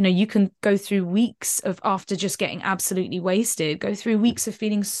 You can go through weeks of, after just getting absolutely wasted, go through weeks of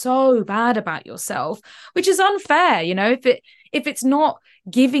feeling so bad about yourself, which is unfair. If it's not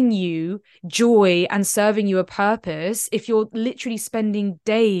giving you joy and serving you a purpose, if you're literally spending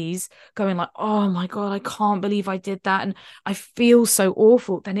days going like, oh my God, I can't believe I did that, and I feel so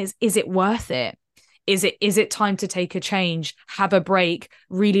awful, then is it worth it? Is it time to take a change, have a break,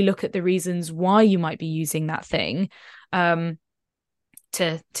 really look at the reasons why you might be using that thing, to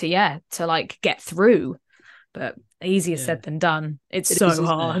like get through? But easier said than done. It's so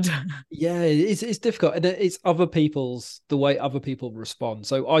hard. Yeah, it's difficult, and it's the way other people respond.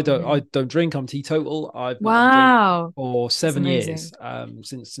 So I don't drink. I'm teetotal. I've not had a drink for 7 years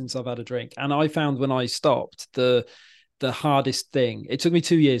since I've had a drink, and I found when I stopped, the hardest thing, it took me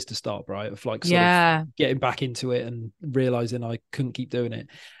 2 years to stop, right? Of like sort of getting back into it and realizing I couldn't keep doing it.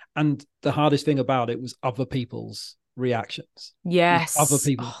 And the hardest thing about it was other people's reactions. Yes. Other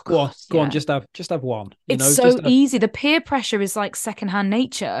people, go on, just have one. It's so easy. The peer pressure is like secondhand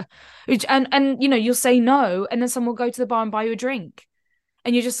nature. And you'll say no, and then someone will go to the bar and buy you a drink.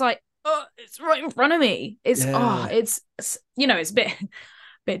 And you're just like, oh, it's right in front of me. It's it's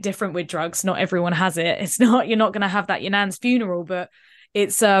a bit different with drugs. Not everyone has it. It's not, you're not going to have that at your nan's funeral, but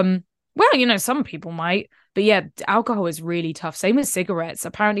it's some people might. But yeah, alcohol is really tough. Same with cigarettes.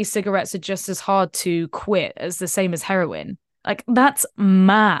 Apparently cigarettes are just as hard to quit as the same as heroin. Like, that's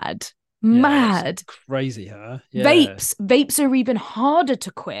mad. That's crazy, huh? Yeah. Vapes are even harder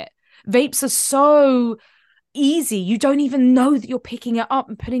to quit. Vapes are so easy. You don't even know that you're picking it up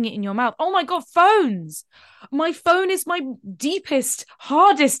and putting it in your mouth. Oh my God, phones. My phone is my deepest,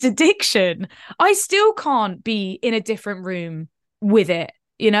 hardest addiction. I still can't be in a different room with it.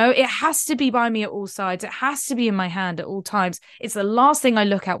 It has to be by me at all sides. It has to be in my hand at all times. It's the last thing I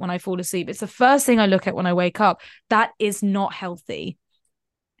look at when I fall asleep. It's the first thing I look at when I wake up. That is not healthy.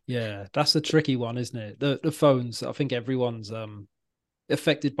 Yeah, that's the tricky one, isn't it? The phones, I think everyone's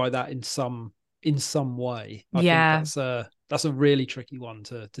affected by that in some way. I think that's a really tricky one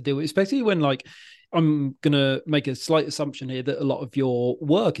to deal with, especially when, like, I'm gonna make a slight assumption here that a lot of your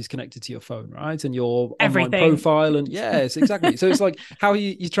work is connected to your phone, right? And your online profile, and yes, exactly. So it's like, how are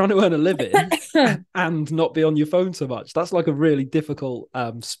you're trying to earn a living and not be on your phone so much? That's like a really difficult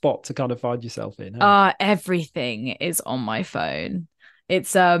spot to kind of find yourself in. Everything is on my phone.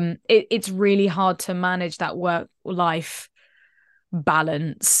 It's it's really hard to manage that work life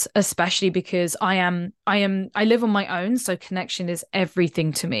balance, especially because I live on my own, so connection is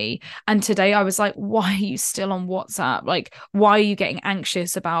everything to me. And today I was like, why are you still on WhatsApp? Like, why are you getting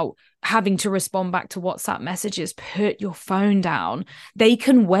anxious about having to respond back to WhatsApp messages? Put your phone down. They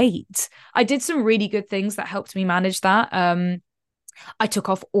can wait. I did some really good things that helped me manage that. I took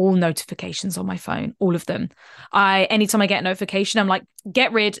off all notifications on my phone, all of them. Anytime I get a notification, I'm like,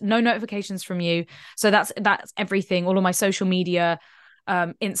 get rid, no notifications from you. So that's everything, all of my social media,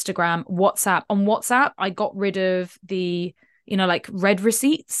 Instagram, WhatsApp. On WhatsApp, I got rid of the, like read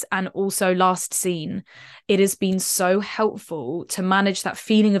receipts and also last seen. It has been so helpful to manage that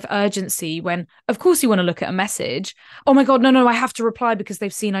feeling of urgency when, of course, you want to look at a message. Oh my God, no, I have to reply because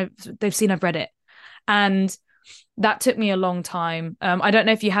they've seen I've read it. And that took me a long time. I don't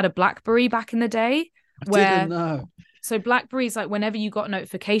know if you had a BlackBerry back in the day. I didn't know. So BlackBerry's like, whenever you got a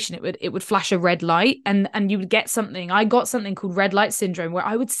notification, it would flash a red light, and you would get something. I got something called red light syndrome, where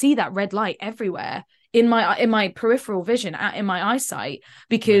I would see that red light everywhere in my peripheral vision, in my eyesight,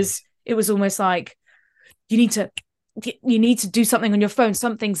 because It was almost like you need to do something on your phone.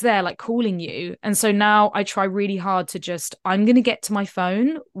 Something's there, like calling you. And so now I try really hard to I'm going to get to my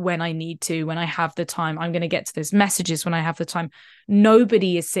phone when I need to, when I have the time. I'm going to get to those messages when I have the time.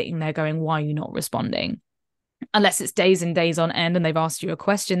 Nobody is sitting there going, why are you not responding? Unless it's days and days on end and they've asked you a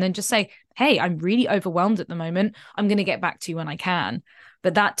question, then just say, hey, I'm really overwhelmed at the moment. I'm going to get back to you when I can.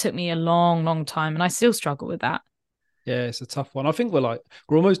 But that took me a long, long time. And I still struggle with that. Yeah, it's a tough one. I think we're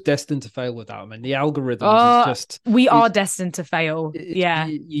almost destined to fail with that. I mean, the algorithms is just... We are destined to fail. Yeah.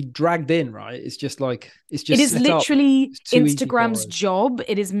 You dragged in, right? It's just like... It is literally Instagram's job.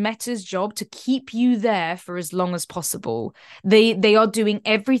 It is Meta's job to keep you there for as long as possible. They are doing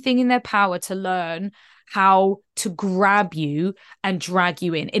everything in their power to learn how to grab you and drag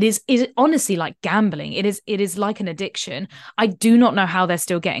you in. It is honestly like gambling. It is like an addiction. I do not know how they're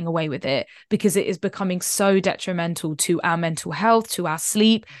still getting away with it, because it is becoming so detrimental to our mental health, to our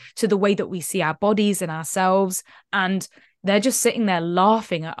sleep, to the way that we see our bodies and ourselves. And they're just sitting there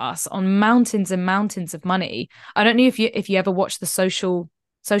laughing at us on mountains and mountains of money. I don't know if you ever watched the Social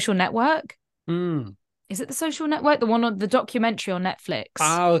Network. Is it the Social Network? The one on the documentary on Netflix?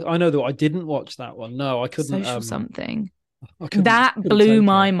 Oh, I know that. I didn't watch that one. No, I couldn't. Social something. That blew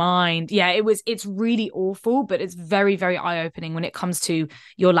my mind. Yeah, it's really awful, but it's very, very eye-opening when it comes to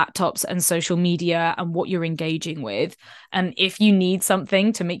your laptops and social media and what you're engaging with. And if you need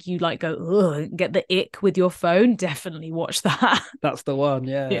something to make you like go, ugh, get the ick with your phone, definitely watch that. That's the one.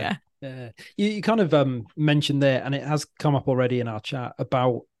 Yeah. You kind of mentioned there, and it has come up already in our chat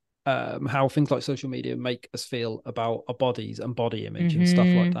about how things like social media make us feel about our bodies and body image and stuff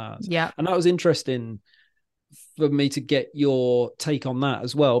like that. Yeah. And that was interesting for me to get your take on that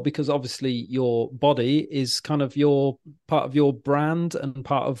as well, because obviously your body is kind of your part of your brand and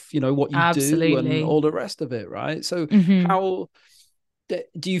part of, what you do and all the rest of it, right? So how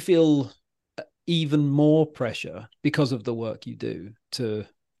do you feel even more pressure because of the work you do to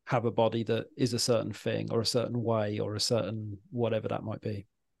have a body that is a certain thing or a certain way or a certain whatever that might be?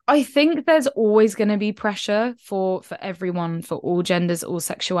 I think there's always going to be pressure for everyone, for all genders, all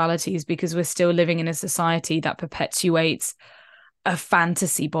sexualities, because we're still living in a society that perpetuates a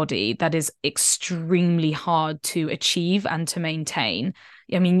fantasy body that is extremely hard to achieve and to maintain.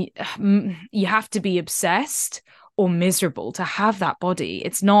 I mean, you have to be obsessed or miserable to have that body.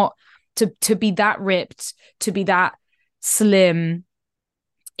 It's not to be that ripped, to be that slim.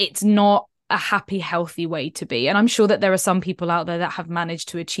 It's not a happy, healthy way to be. And I'm sure that there are some people out there that have managed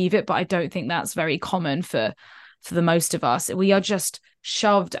to achieve it, but I don't think that's very common for the most of us. We are just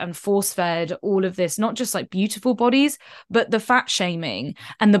shoved and force-fed all of this, not just like beautiful bodies, but the fat shaming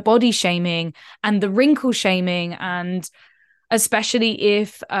and the body shaming and the wrinkle shaming. And especially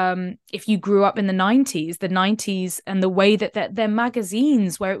if you grew up in the 90s and the way that their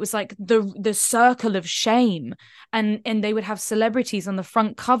magazines, where it was like the circle of shame, and they would have celebrities on the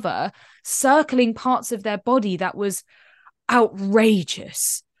front cover circling parts of their body that was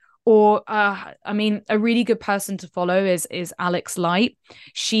outrageous. Or I mean, a really good person to follow is Alex Light.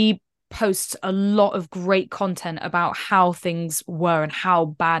 She posts a lot of great content about how things were and how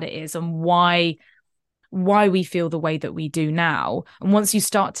bad it is and why we feel the way that we do now. And once you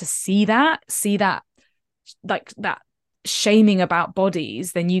start to see that like that shaming about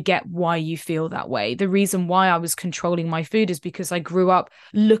bodies, then you get why you feel that way. The reason why I was controlling my food is because I grew up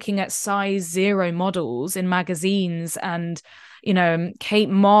looking at size 0 models in magazines and, you know, Kate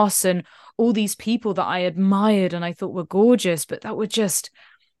Moss and all these people that I admired and I thought were gorgeous, but that were just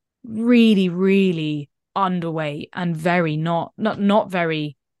really, really underweight and very not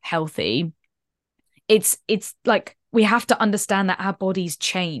very healthy. It's like, we have to understand that our bodies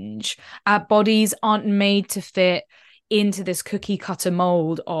change. Our bodies aren't made to fit into this cookie cutter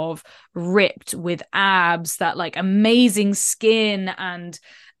mold of ripped with abs, that like amazing skin, and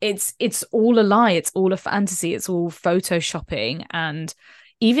it's all a lie. It's all a fantasy. It's all photoshopping. And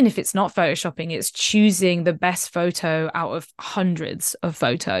even if it's not photoshopping, it's choosing the best photo out of hundreds of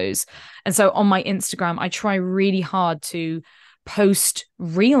photos. And so on my Instagram, I try really hard to post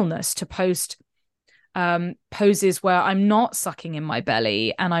realness, to post poses where I'm not sucking in my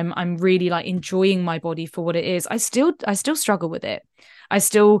belly and I'm really like enjoying my body for what it is. I still struggle with it. I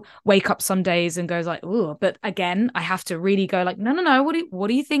still wake up some days and goes like, oh, but again, I have to really go like, no, what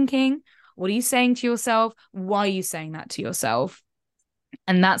are you thinking? What are you saying to yourself? Why are you saying that to yourself?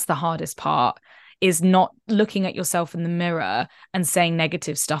 And that's the hardest part, is not looking at yourself in the mirror and saying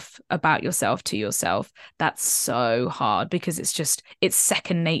negative stuff about yourself to yourself. That's so hard because it's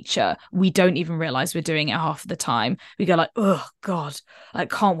second nature. We don't even realize we're doing it half of the time. We go like, oh God, I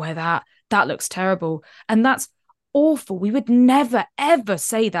can't wear that. That looks terrible. And that's awful. We would never, ever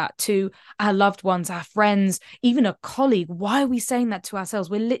say that to our loved ones, our friends, even a colleague. Why are we saying that to ourselves?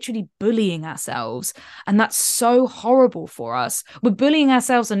 We're literally bullying ourselves. And that's so horrible for us. We're bullying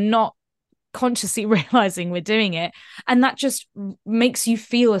ourselves and not consciously realizing we're doing it, and that just makes you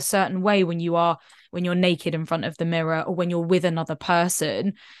feel a certain way when you're naked in front of the mirror or when you're with another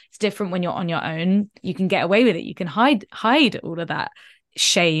person. It's different when you're on your own. You can get away with it. You can hide all of that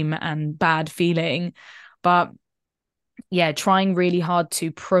shame and bad feeling. But yeah, trying really hard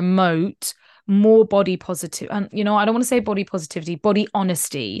to promote more body positive, and you know, I don't want to say body positivity, body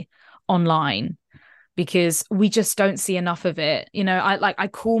honesty online, because we just don't see enough of it. You know, I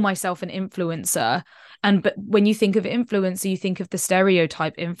call myself an influencer, but when you think of influencer, you think of the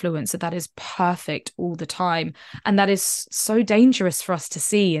stereotype influencer that is perfect all the time. And that is so dangerous for us to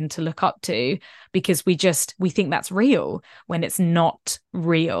see and to look up to, because we think that's real when it's not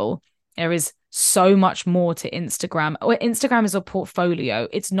real. There is so much more to Instagram. Instagram is a portfolio.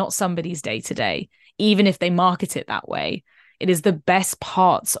 It's not somebody's day-to-day, even if they market it that way. It is the best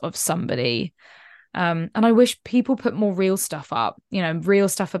parts of somebody. And I wish people put more real stuff up, you know, real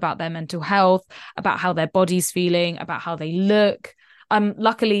stuff about their mental health, about how their body's feeling, about how they look.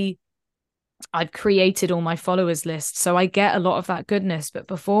 Luckily, I've created all my followers list, so I get a lot of that goodness, but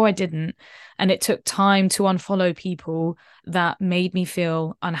before I didn't. And it took time to unfollow people that made me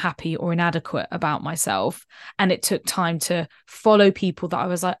feel unhappy or inadequate about myself. And it took time to follow people that I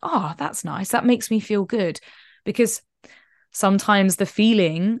was like, oh, that's nice. That makes me feel good. Because sometimes the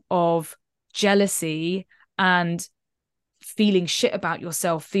feeling of jealousy and feeling shit about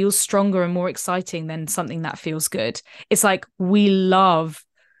yourself feels stronger and more exciting than something that feels good. It's like, we love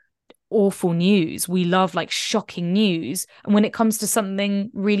awful news, we love like shocking news, and when it comes to something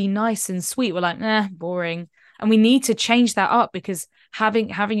really nice and sweet, we're like, boring. And we need to change that up, because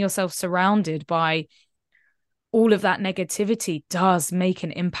having yourself surrounded by all of that negativity does make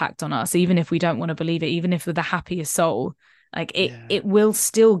an impact on us, even if we don't want to believe it, even if we're the happiest soul. Like it will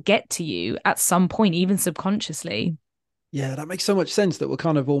still get to you at some point, even subconsciously. Yeah, that makes so much sense, that we're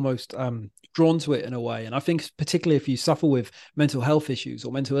kind of almost drawn to it in a way. And I think particularly if you suffer with mental health issues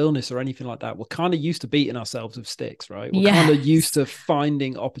or mental illness or anything like that, we're kind of used to beating ourselves with sticks, right? We're kind of used to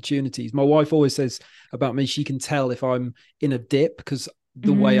finding opportunities. My wife always says about me, she can tell if I'm in a dip because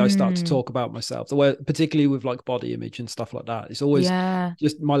the way I start to talk about myself, the way, particularly with like body image and stuff like that, it's always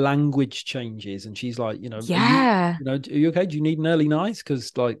just my language changes. And she's like, you know, are you okay? Do you need an early night?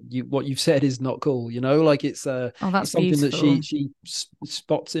 Because like what you've said is not cool, you know, like it's it's something beautiful. That she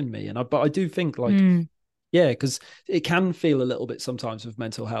spots in me. And but I do think like, yeah, because it can feel a little bit sometimes with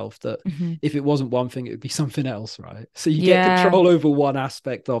mental health that if it wasn't one thing, it would be something else, right? So you get control over one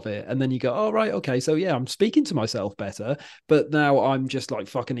aspect of it, and then you go, oh, right, okay, so yeah, I'm speaking to myself better, but now I'm just like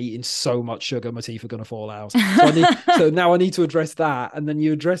fucking eating so much sugar, my teeth are going to fall out. So now I need to address that, and then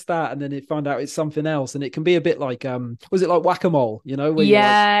you address that, and then it find out it's something else, and it can be a bit like, was it like whack-a-mole, you know?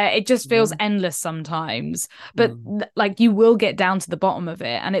 Where it just feels endless sometimes, but like you will get down to the bottom of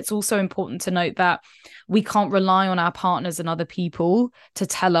it. And it's also important to note that we can't rely on our partners and other people to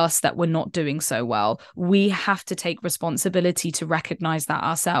tell us that we're not doing so well. We have to take responsibility to recognize that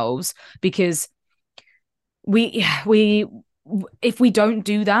ourselves, because if we don't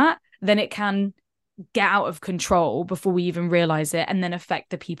do that, then it can get out of control before we even realize it, and then affect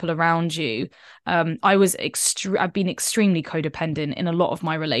the people around you. I've been extremely codependent in a lot of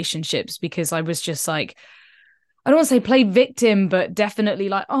my relationships, because I was just like, I don't want to say play victim, but definitely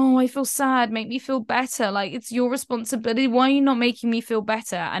like, oh, I feel sad, make me feel better. Like, it's your responsibility. Why are you not making me feel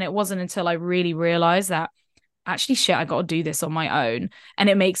better? And it wasn't until I really realized that actually, shit, I got to do this on my own. And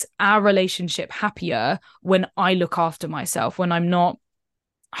it makes our relationship happier when I look after myself, when I'm not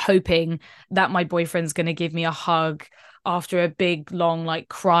hoping that my boyfriend's going to give me a hug after a big long like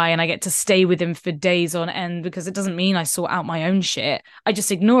cry and I get to stay with him for days on end, because it doesn't mean I sort out my own shit. I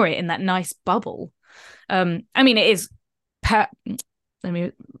just ignore it in that nice bubble. I mean, it is let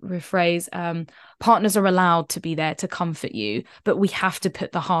me rephrase. Partners are allowed to be there to comfort you, but we have to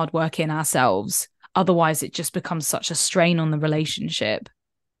put the hard work in ourselves. Otherwise it just becomes such a strain on the relationship.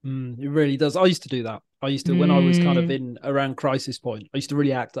 It really does. I used to do that. I used to, when I was kind of in around crisis point, I used to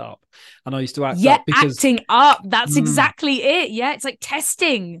really act up, and I used to act up because acting up. That's exactly it. Yeah. It's like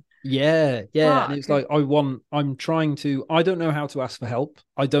testing. Yeah. And it's like, I'm trying to, I don't know how to ask for help.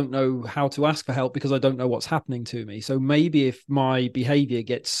 I don't know how to ask for help because I don't know what's happening to me. So maybe if my behavior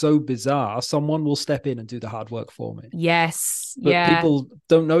gets so bizarre, someone will step in and do the hard work for me. Yes. But people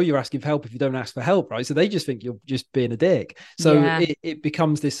don't know you're asking for help if you don't ask for help, right? So they just think you're just being a dick. So it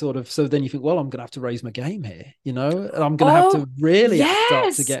becomes this sort of, so then you think, well, I'm going to have to raise my game here, and I'm going to have to really act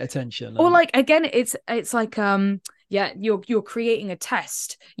up to get attention. Or like, again, it's like, you're creating a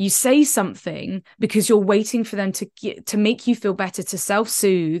test. You say something because you're waiting for them to make you feel better, to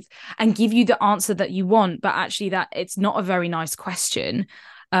self-soothe and give you the answer that you want, but actually that it's not a very nice question.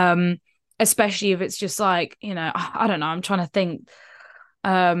 Especially if it's just like, I don't know, I'm trying to think.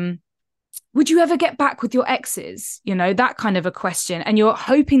 Would you ever get back with your exes? That kind of a question. And you're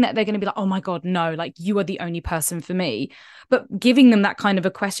hoping that they're going to be like, oh my God, no, like you are the only person for me. But giving them that kind of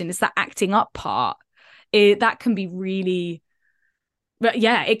a question, it's that acting up part. That can be really, but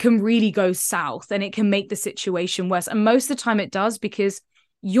yeah, it can really go south and it can make the situation worse. And most of the time it does, because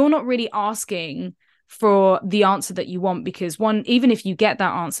you're not really asking for the answer that you want, because one, even if you get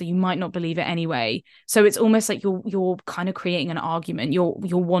that answer, you might not believe it anyway. So it's almost like you're kind of creating an argument. You're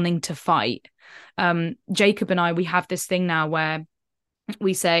wanting to fight. Jacob and I, we have this thing now where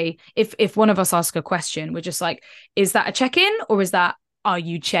we say, if one of us asks a question, we're just like, is that a check-in, or is that, are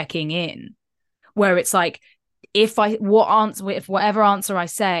you checking in? Where it's like, if whatever answer I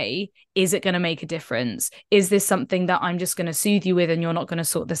say, is it going to make a difference? Is this something that I'm just going to soothe you with and you're not going to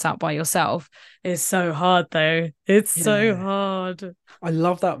sort this out by yourself? It's so hard though. It's so hard. I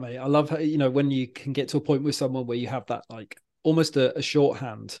love that, mate. I love how, when you can get to a point with someone where you have that, like almost a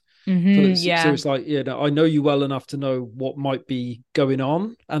shorthand. Mm-hmm, so it's like, I know you well enough to know what might be going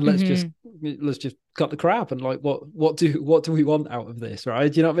on, and let's just cut the crap and like what do we want out of this,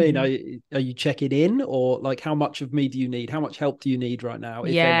 right? Do you know what I mean? Are you checking in, or like how much of me do you need? How much help do you need right now?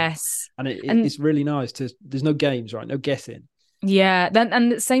 Yes. And it's really nice there's no games, right? No guessing. Yeah.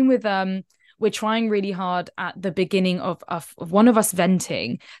 And the same with we're trying really hard at the beginning of one of us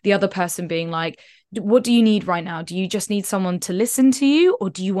venting, the other person being like, what do you need right now? Do you just need someone to listen to you, or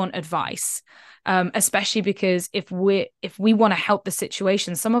do you want advice? Especially because if we want to help the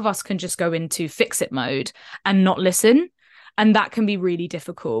situation, some of us can just go into fix it mode and not listen. And that can be really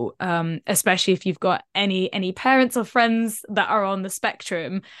difficult, especially if you've got any parents or friends that are on the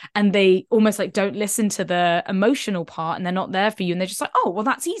spectrum and they almost like don't listen to the emotional part, and they're not there for you. And they're just like, oh, well,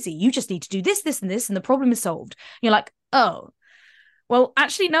 that's easy. You just need to do this, this, and this, and the problem is solved. And you're like, oh, well,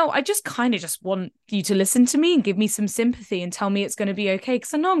 actually, no, I just kind of just want you to listen to me and give me some sympathy and tell me it's going to be okay,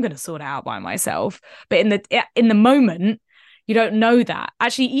 because I know I'm going to sort it out by myself. But in the moment, you don't know that.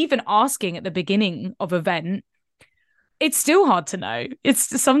 Actually, even asking at the beginning of an event, it's still hard to know.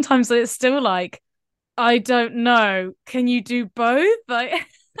 Sometimes it's still like, I don't know. Can you do both? Like,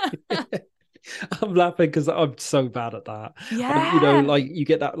 I'm laughing because I'm so bad at that. Yeah. Like you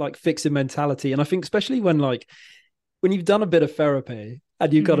get that like fixing mentality, and I think especially when you've done a bit of therapy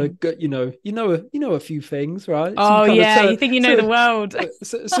and you've got to, a few things, right? Oh, so you think you know the world.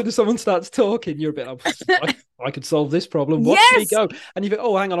 So if someone starts talking, you're a bit like, I could solve this problem. Watch me go. And you think,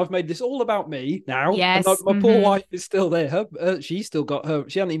 oh, hang on, I've made this all about me now. Yes. And my poor wife is still there. She's still got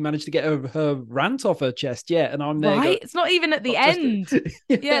she hasn't even managed to get her rant off her chest yet. And I'm there. Right? It's not even at the end.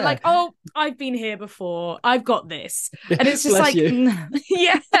 Yeah, like, oh, I've been here before. I've got this. And it's just like,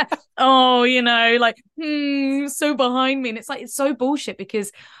 yeah. Oh, like, so behind me. And it's like, it's so bullshit,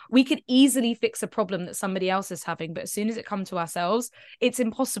 because we could easily fix a problem that somebody else is having. But as soon as it comes to ourselves, it's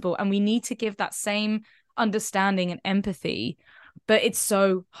impossible. And we need to give that same understanding and empathy, but it's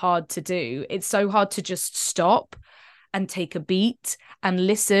so hard to do. It's so hard to just stop and take a beat and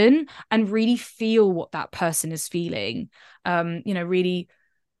listen and really feel what that person is feeling. Really,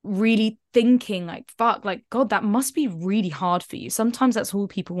 really thinking like, fuck, like, God, that must be really hard for you. Sometimes that's all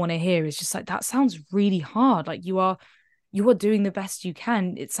people want to hear, is just like, that sounds really hard. Like you are doing the best you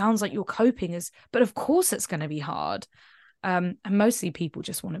can. It sounds like you're coping, but of course it's going to be hard. And mostly people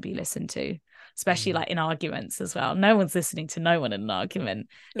just want to be listened to, especially like in arguments as well. No one's listening to no one in an argument.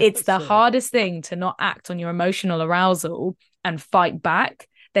 It's the hardest thing to not act on your emotional arousal and fight back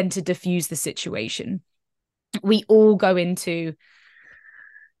than to diffuse the situation. We all go into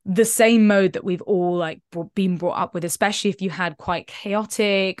the same mode that we've all like been brought up with, especially if you had quite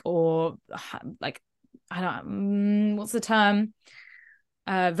chaotic or like, I don't, what's the term?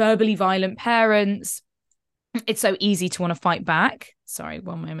 Verbally violent parents. It's so easy to want to fight back. Sorry,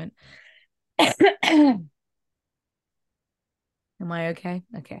 one moment. Am I okay?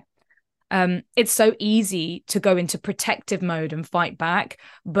 Okay. It's so easy to go into protective mode and fight back,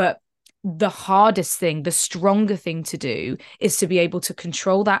 but the hardest thing, the stronger thing to do is to be able to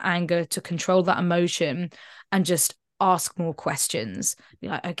control that anger, to control that emotion, and just ask more questions. Be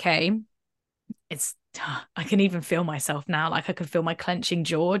like, okay, I can even feel myself now. Like I can feel my clenching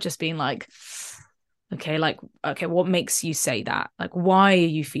jaw, just being like, okay, what makes you say that? Like, why are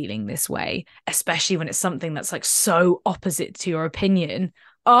you feeling this way? Especially when it's something that's like so opposite to your opinion.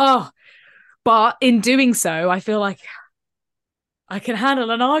 But in doing so, I feel like I can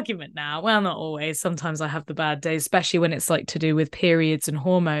handle an argument now. Well, not always. Sometimes I have the bad days, especially when it's like to do with periods and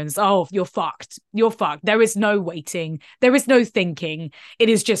hormones. Oh, you're fucked. You're fucked. There is no waiting. There is no thinking. It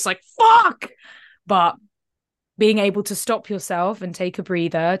is just like, fuck. But being able to stop yourself and take a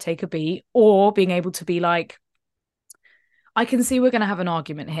breather, take a beat, or being able to be like, I can see we're going to have an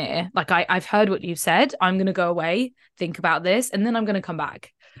argument here. Like, I've heard what you've said. I'm going to go away, think about this, and then I'm going to come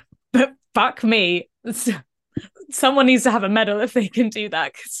back. But fuck me. Someone needs to have a medal if they can do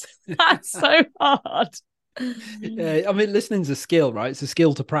that, because that's so hard. Yeah, I mean, listening's a skill, right? It's a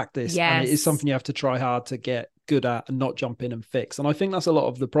skill to practice. Yes. And it is something you have to try hard to get good at and not jump in and fix. And I think that's a lot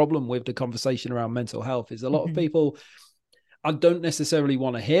of the problem with the conversation around mental health, is a lot of people, I don't necessarily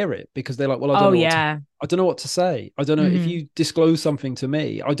want to hear it, because they're like, well, I don't know what to say. I don't know if you disclose something to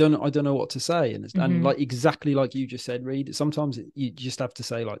me, I don't know what to say. And like exactly like you just said, Reed, sometimes you just have to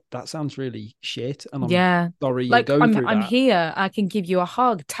say like, that sounds really shit, and I'm sorry you're going through that. I'm here. I can give you a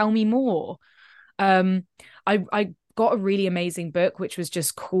hug. Tell me more. I got a really amazing book which was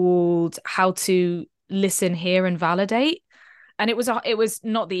just called How to Listen, Hear and Validate. And it was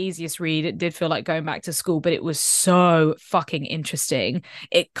not the easiest read. It did feel like going back to school, but it was so fucking interesting.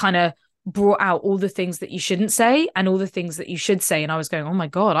 It kind of brought out all the things that you shouldn't say and all the things that you should say. And I was going, oh my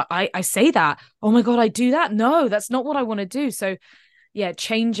God, I say that. Oh my God, I do that. No, that's not what I want to do. So yeah,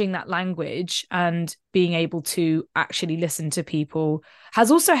 changing that language and being able to actually listen to people has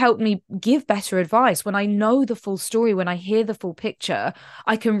also helped me give better advice. When I know the full story, when I hear the full picture,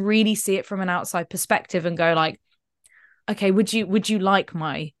 I can really see it from an outside perspective and go like, okay, would you like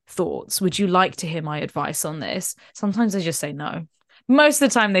my thoughts? Would you like to hear my advice on this? Sometimes they just say no. Most of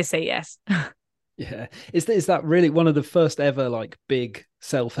the time they say yes. Yeah. Is that really one of the first ever like big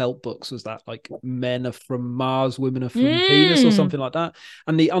self-help books? Was that like men are from Mars, women are from Venus or something like that?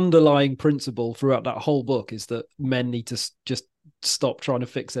 And the underlying principle throughout that whole book is that men need to just stop trying to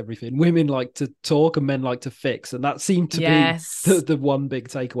fix everything. Women like to talk and men like to fix. And that seemed to be the one big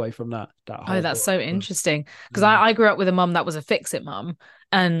takeaway from that whole that's book. So interesting. Because I grew up with a mum that was a fix-it mum.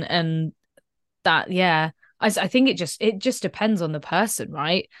 And that, yeah, I think it just depends on the person,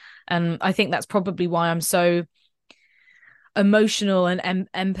 right? And I think that's probably why I'm so emotional and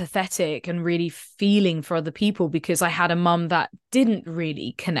empathetic and really feeling for other people, because I had a mum that didn't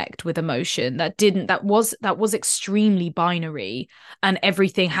really connect with emotion, that was extremely binary, and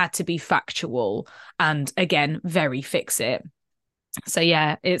everything had to be factual and, again, very fix it. So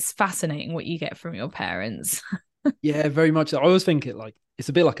yeah, it's fascinating what you get from your parents. Yeah, very much. I always think it's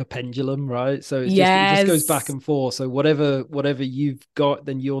a bit like a pendulum, right? So it just goes back and forth. So whatever you've got,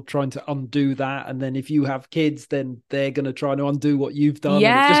 then you're trying to undo that, and then if you have kids, then they're going to try to undo what you've done.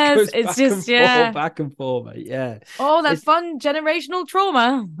 Yes, and it just goes back and forth, mate. Yeah. Oh, that fun generational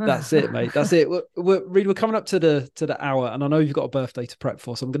trauma. That's it, mate. That's it. We're coming up to the hour, and I know you've got a birthday to prep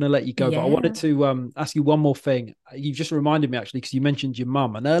for, so I'm going to let you go. Yeah. But I wanted to ask you one more thing. You just reminded me, actually, because you mentioned your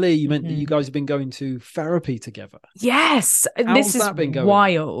mum, and earlier you meant that you guys have been going to therapy together. Yes. How's that been going?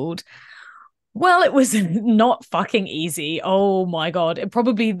 Wild. Well, it was not fucking easy. Oh my God. It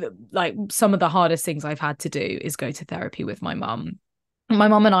probably, like, some of the hardest things I've had to do is go to therapy with my mum. My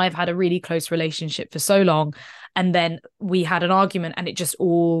mum and I have had a really close relationship for so long. And then we had an argument and it just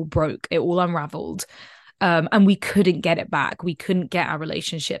all broke. It all unraveled. And we couldn't get it back. We couldn't get our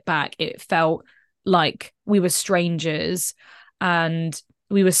relationship back. It felt like we were strangers and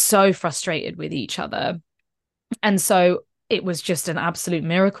we were so frustrated with each other. And so it was just an absolute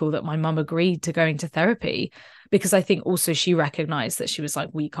miracle that my mum agreed to going to therapy, because I think also she recognized that she was like,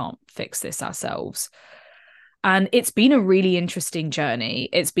 we can't fix this ourselves. And it's been a really interesting journey.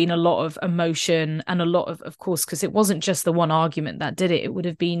 It's been a lot of emotion and a lot of course, because it wasn't just the one argument that did it. It would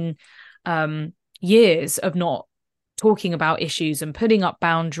have been years of not talking about issues and putting up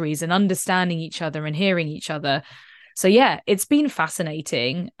boundaries and understanding each other and hearing each other. So yeah, it's been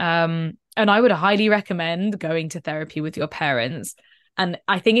fascinating. And I would highly recommend going to therapy with your parents. And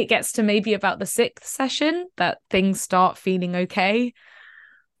I think it gets to maybe about the 6th session that things start feeling okay.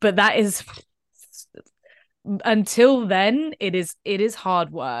 But that is, until then, it is hard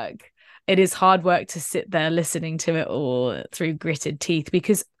work. It is hard work to sit there listening to it all through gritted teeth,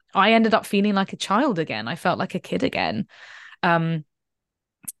 because I ended up feeling like a child again. I felt like a kid again.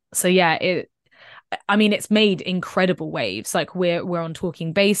 So yeah, it's made incredible waves. Like we're on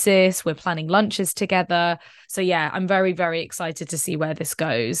talking basis, we're planning lunches together. So yeah, I'm very, very excited to see where this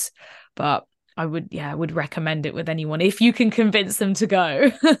goes. But I would recommend it with anyone if you can convince them to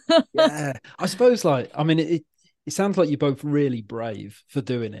go. Yeah, I suppose it sounds like you're both really brave for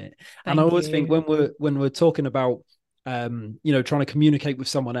doing it. And I always think when we're talking about trying to communicate with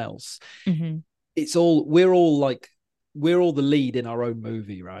someone else, mm-hmm. we're all the lead in our own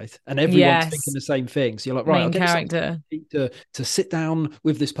movie, right? And everyone's thinking the same thing. So you're like, right, main character to sit down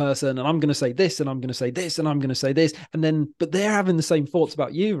with this person, and I'm going to say this, and I'm going to say this, and I'm going to say this, and then, but they're having the same thoughts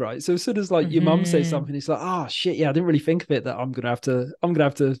about you, right? So as soon as your mum says something, it's like, oh shit, yeah, I didn't really think of it that I'm gonna have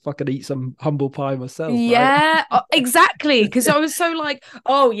to fucking eat some humble pie myself. Yeah, right? Exactly. Because I was so like,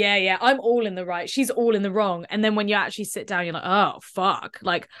 oh yeah, I'm all in the right, she's all in the wrong. And then when you actually sit down, you're like, oh fuck.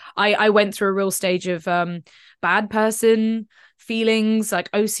 Like I went through a real stage of bad person feelings,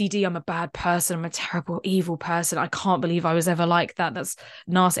 like OCD. I'm a bad person, I'm a terrible evil person. I can't believe I was ever like that. That's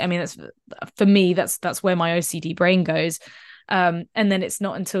nasty. I mean, that's, for me, that's where my OCD brain goes. And then it's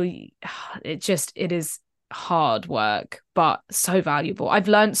not until it is hard work, but so valuable. I've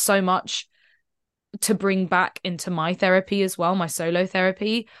learned so much to bring back into my therapy as well, my solo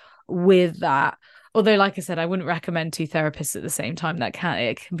therapy, with that. Although, like I said, I wouldn't recommend 2 therapists at the same time.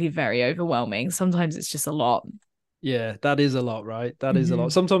 It can be very overwhelming. Sometimes it's just a lot. Yeah, that is a lot, right? That is a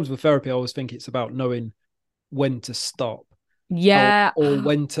lot. Sometimes with therapy, I always think it's about knowing when to stop. Yeah. Or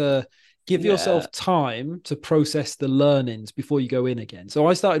when to give yourself time to process the learnings before you go in again. So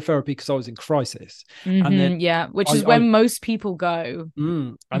I started therapy because I was in crisis. And then which is when most people go.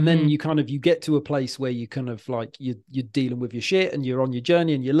 And then you get to a place where you kind of like you're dealing with your shit and you're on your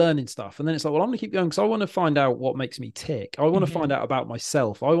journey and you're learning stuff. And then it's like, well, I'm gonna keep going because I want to find out what makes me tick. I want to find out about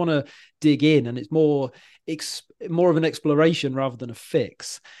myself. I want to dig in, and it's more of an exploration rather than a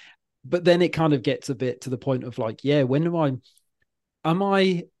fix. But then it kind of gets a bit to the point of like, yeah, am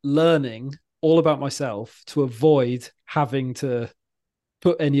I learning all about myself to avoid having to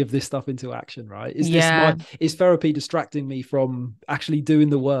put any of this stuff into action, right? Is therapy distracting me from actually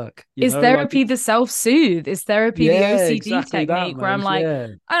doing the work? Is therapy the self-soothe? Is therapy the OCD technique where I'm like, I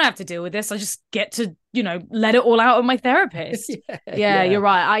don't have to deal with this. I just get to, let it all out of my therapist. You're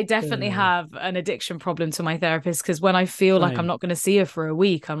right. I definitely have an addiction problem to my therapist, because when I feel like I'm not going to see her for a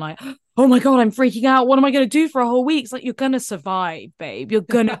week, I'm like, oh my God, I'm freaking out. What am I going to do for a whole week? It's like, you're going to survive, babe. You're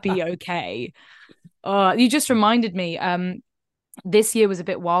going to be okay. You just reminded me, this year was a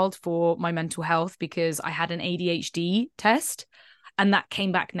bit wild for my mental health because I had an ADHD test and that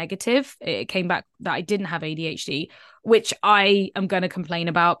came back negative. It came back that I didn't have ADHD, which I am going to complain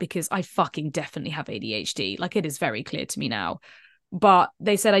about because I fucking definitely have ADHD. Like, it is very clear to me now. But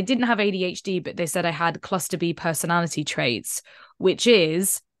they said I didn't have ADHD, but they said I had cluster B personality traits, which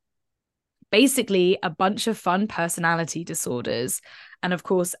is basically a bunch of fun personality disorders. And of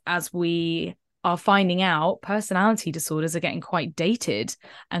course, as we are finding out, personality disorders are getting quite dated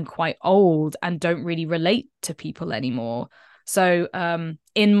and quite old and don't really relate to people anymore. So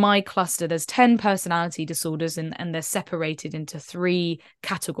in my cluster, there's 10 personality disorders and they're separated into 3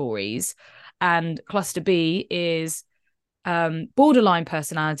 categories. And cluster B is borderline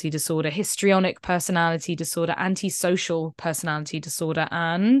personality disorder, histrionic personality disorder, antisocial personality disorder,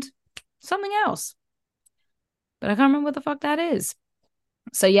 and something else. But I can't remember what the fuck that is.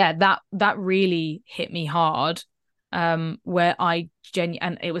 So yeah, that really hit me hard, where and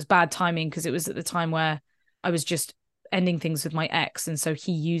it was bad timing because it was at the time where I was just ending things with my ex, and so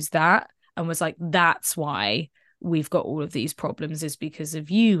he used that and was like, that's why we've got all of these problems, is because of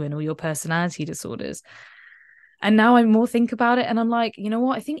you and all your personality disorders. And now I more think about it and I'm like, you know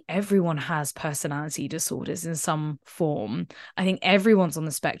what? I think everyone has personality disorders in some form. I think everyone's on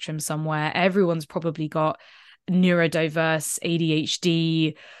the spectrum somewhere. Everyone's probably got neurodiverse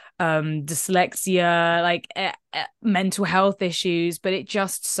ADHD, dyslexia, like mental health issues, but it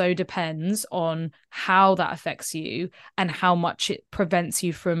just so depends on how that affects you and how much it prevents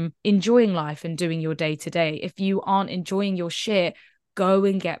you from enjoying life and doing your day to day. If you aren't enjoying your shit, go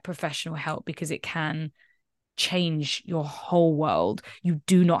and get professional help, because it can change your whole world. You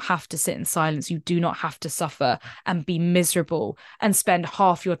do not have to sit in silence. You do not have to suffer and be miserable and spend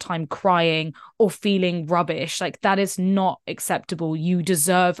half your time crying or feeling rubbish. Like, that is not acceptable. You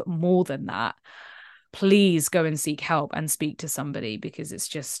deserve more than that. Please go and seek help and speak to somebody, because it's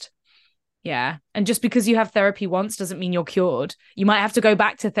just, yeah. And just because you have therapy once doesn't mean you're cured. You might have to go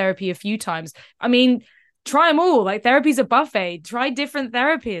back to therapy a few times. I mean, try them all. Like, therapy's a buffet. Try different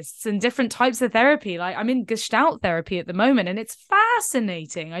therapists and different types of therapy. Like, I'm in Gestalt therapy at the moment and it's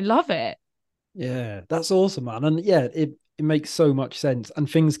fascinating. I love it. Yeah, that's awesome, man. And yeah, it makes so much sense. And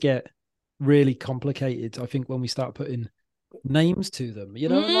things get really complicated, I think, when we start putting names to them, you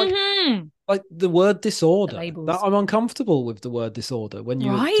know, like the word disorder. That I'm uncomfortable with the word disorder. When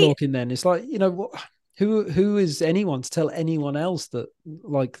you're talking, then it's like, you know, what, who is anyone to tell anyone else that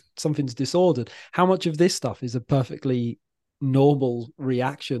like something's disordered? How much of this stuff is a perfectly normal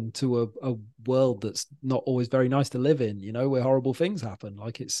reaction to a world that's not always very nice to live in, you know, where horrible things happen?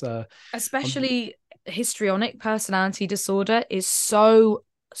 Like, it's especially histrionic personality disorder is so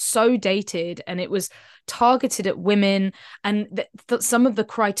dated, and it was targeted at women, and some of the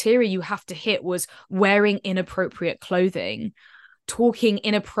criteria you have to hit was wearing inappropriate clothing, talking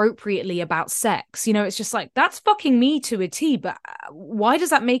inappropriately about sex. You know, it's just like, that's fucking me to a T, but why does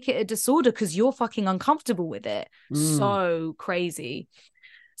that make it a disorder? Because you're fucking uncomfortable with it. So crazy.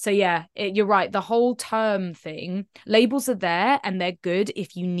 So yeah, you're right. The whole term thing, labels are there and they're good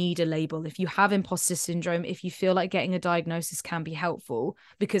if you need a label. If you have imposter syndrome, if you feel like getting a diagnosis can be helpful,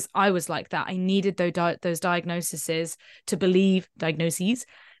 because I was like that. I needed those diagnoses to believe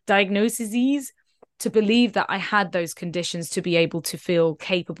to believe that I had those conditions to be able to feel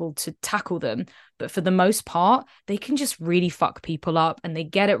capable to tackle them. But for the most part, they can just really fuck people up and they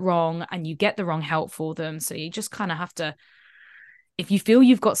get it wrong and you get the wrong help for them. So you just kind of have to, if you feel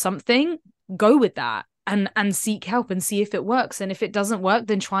you've got something, go with that and seek help and see if it works. And if it doesn't work,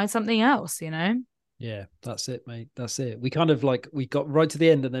 then try something else, you know? Yeah, that's it, mate. That's it. We kind of like, we got right to the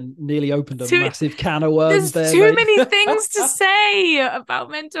end and then nearly opened a massive can of worms. There's too many things to say about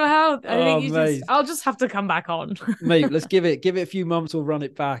mental health. I think I'll just have to come back on. Mate, let's give it a few months. We'll run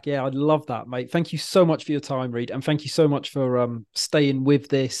it back. Yeah, I'd love that, mate. Thank you so much for your time, Reed. And thank you so much for staying with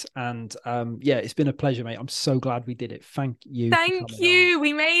this. And yeah, it's been a pleasure, mate. I'm so glad we did it. Thank you. Thank you.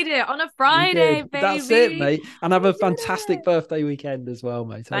 We made it on a Friday, baby. That's it, mate. And have a fantastic birthday weekend as well,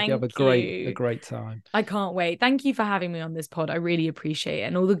 mate. I hope you have a great time. I can't wait. Thank you for having me on this pod. I really appreciate it.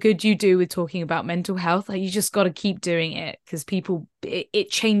 And all the good you do with talking about mental health. Like, you just got to keep doing it, because it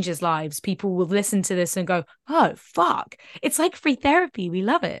changes lives. People will listen to this and go, oh, fuck. It's like free therapy. We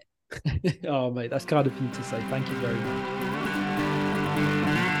love it. Oh, mate, that's kind of you to say. Thank you very much.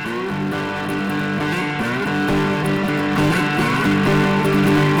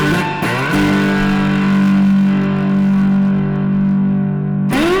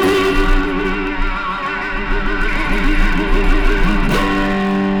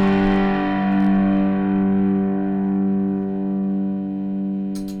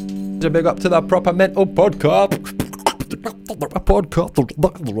 A big up to the Proper Mental Podcast.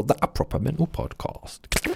 A Proper Mental Podcast.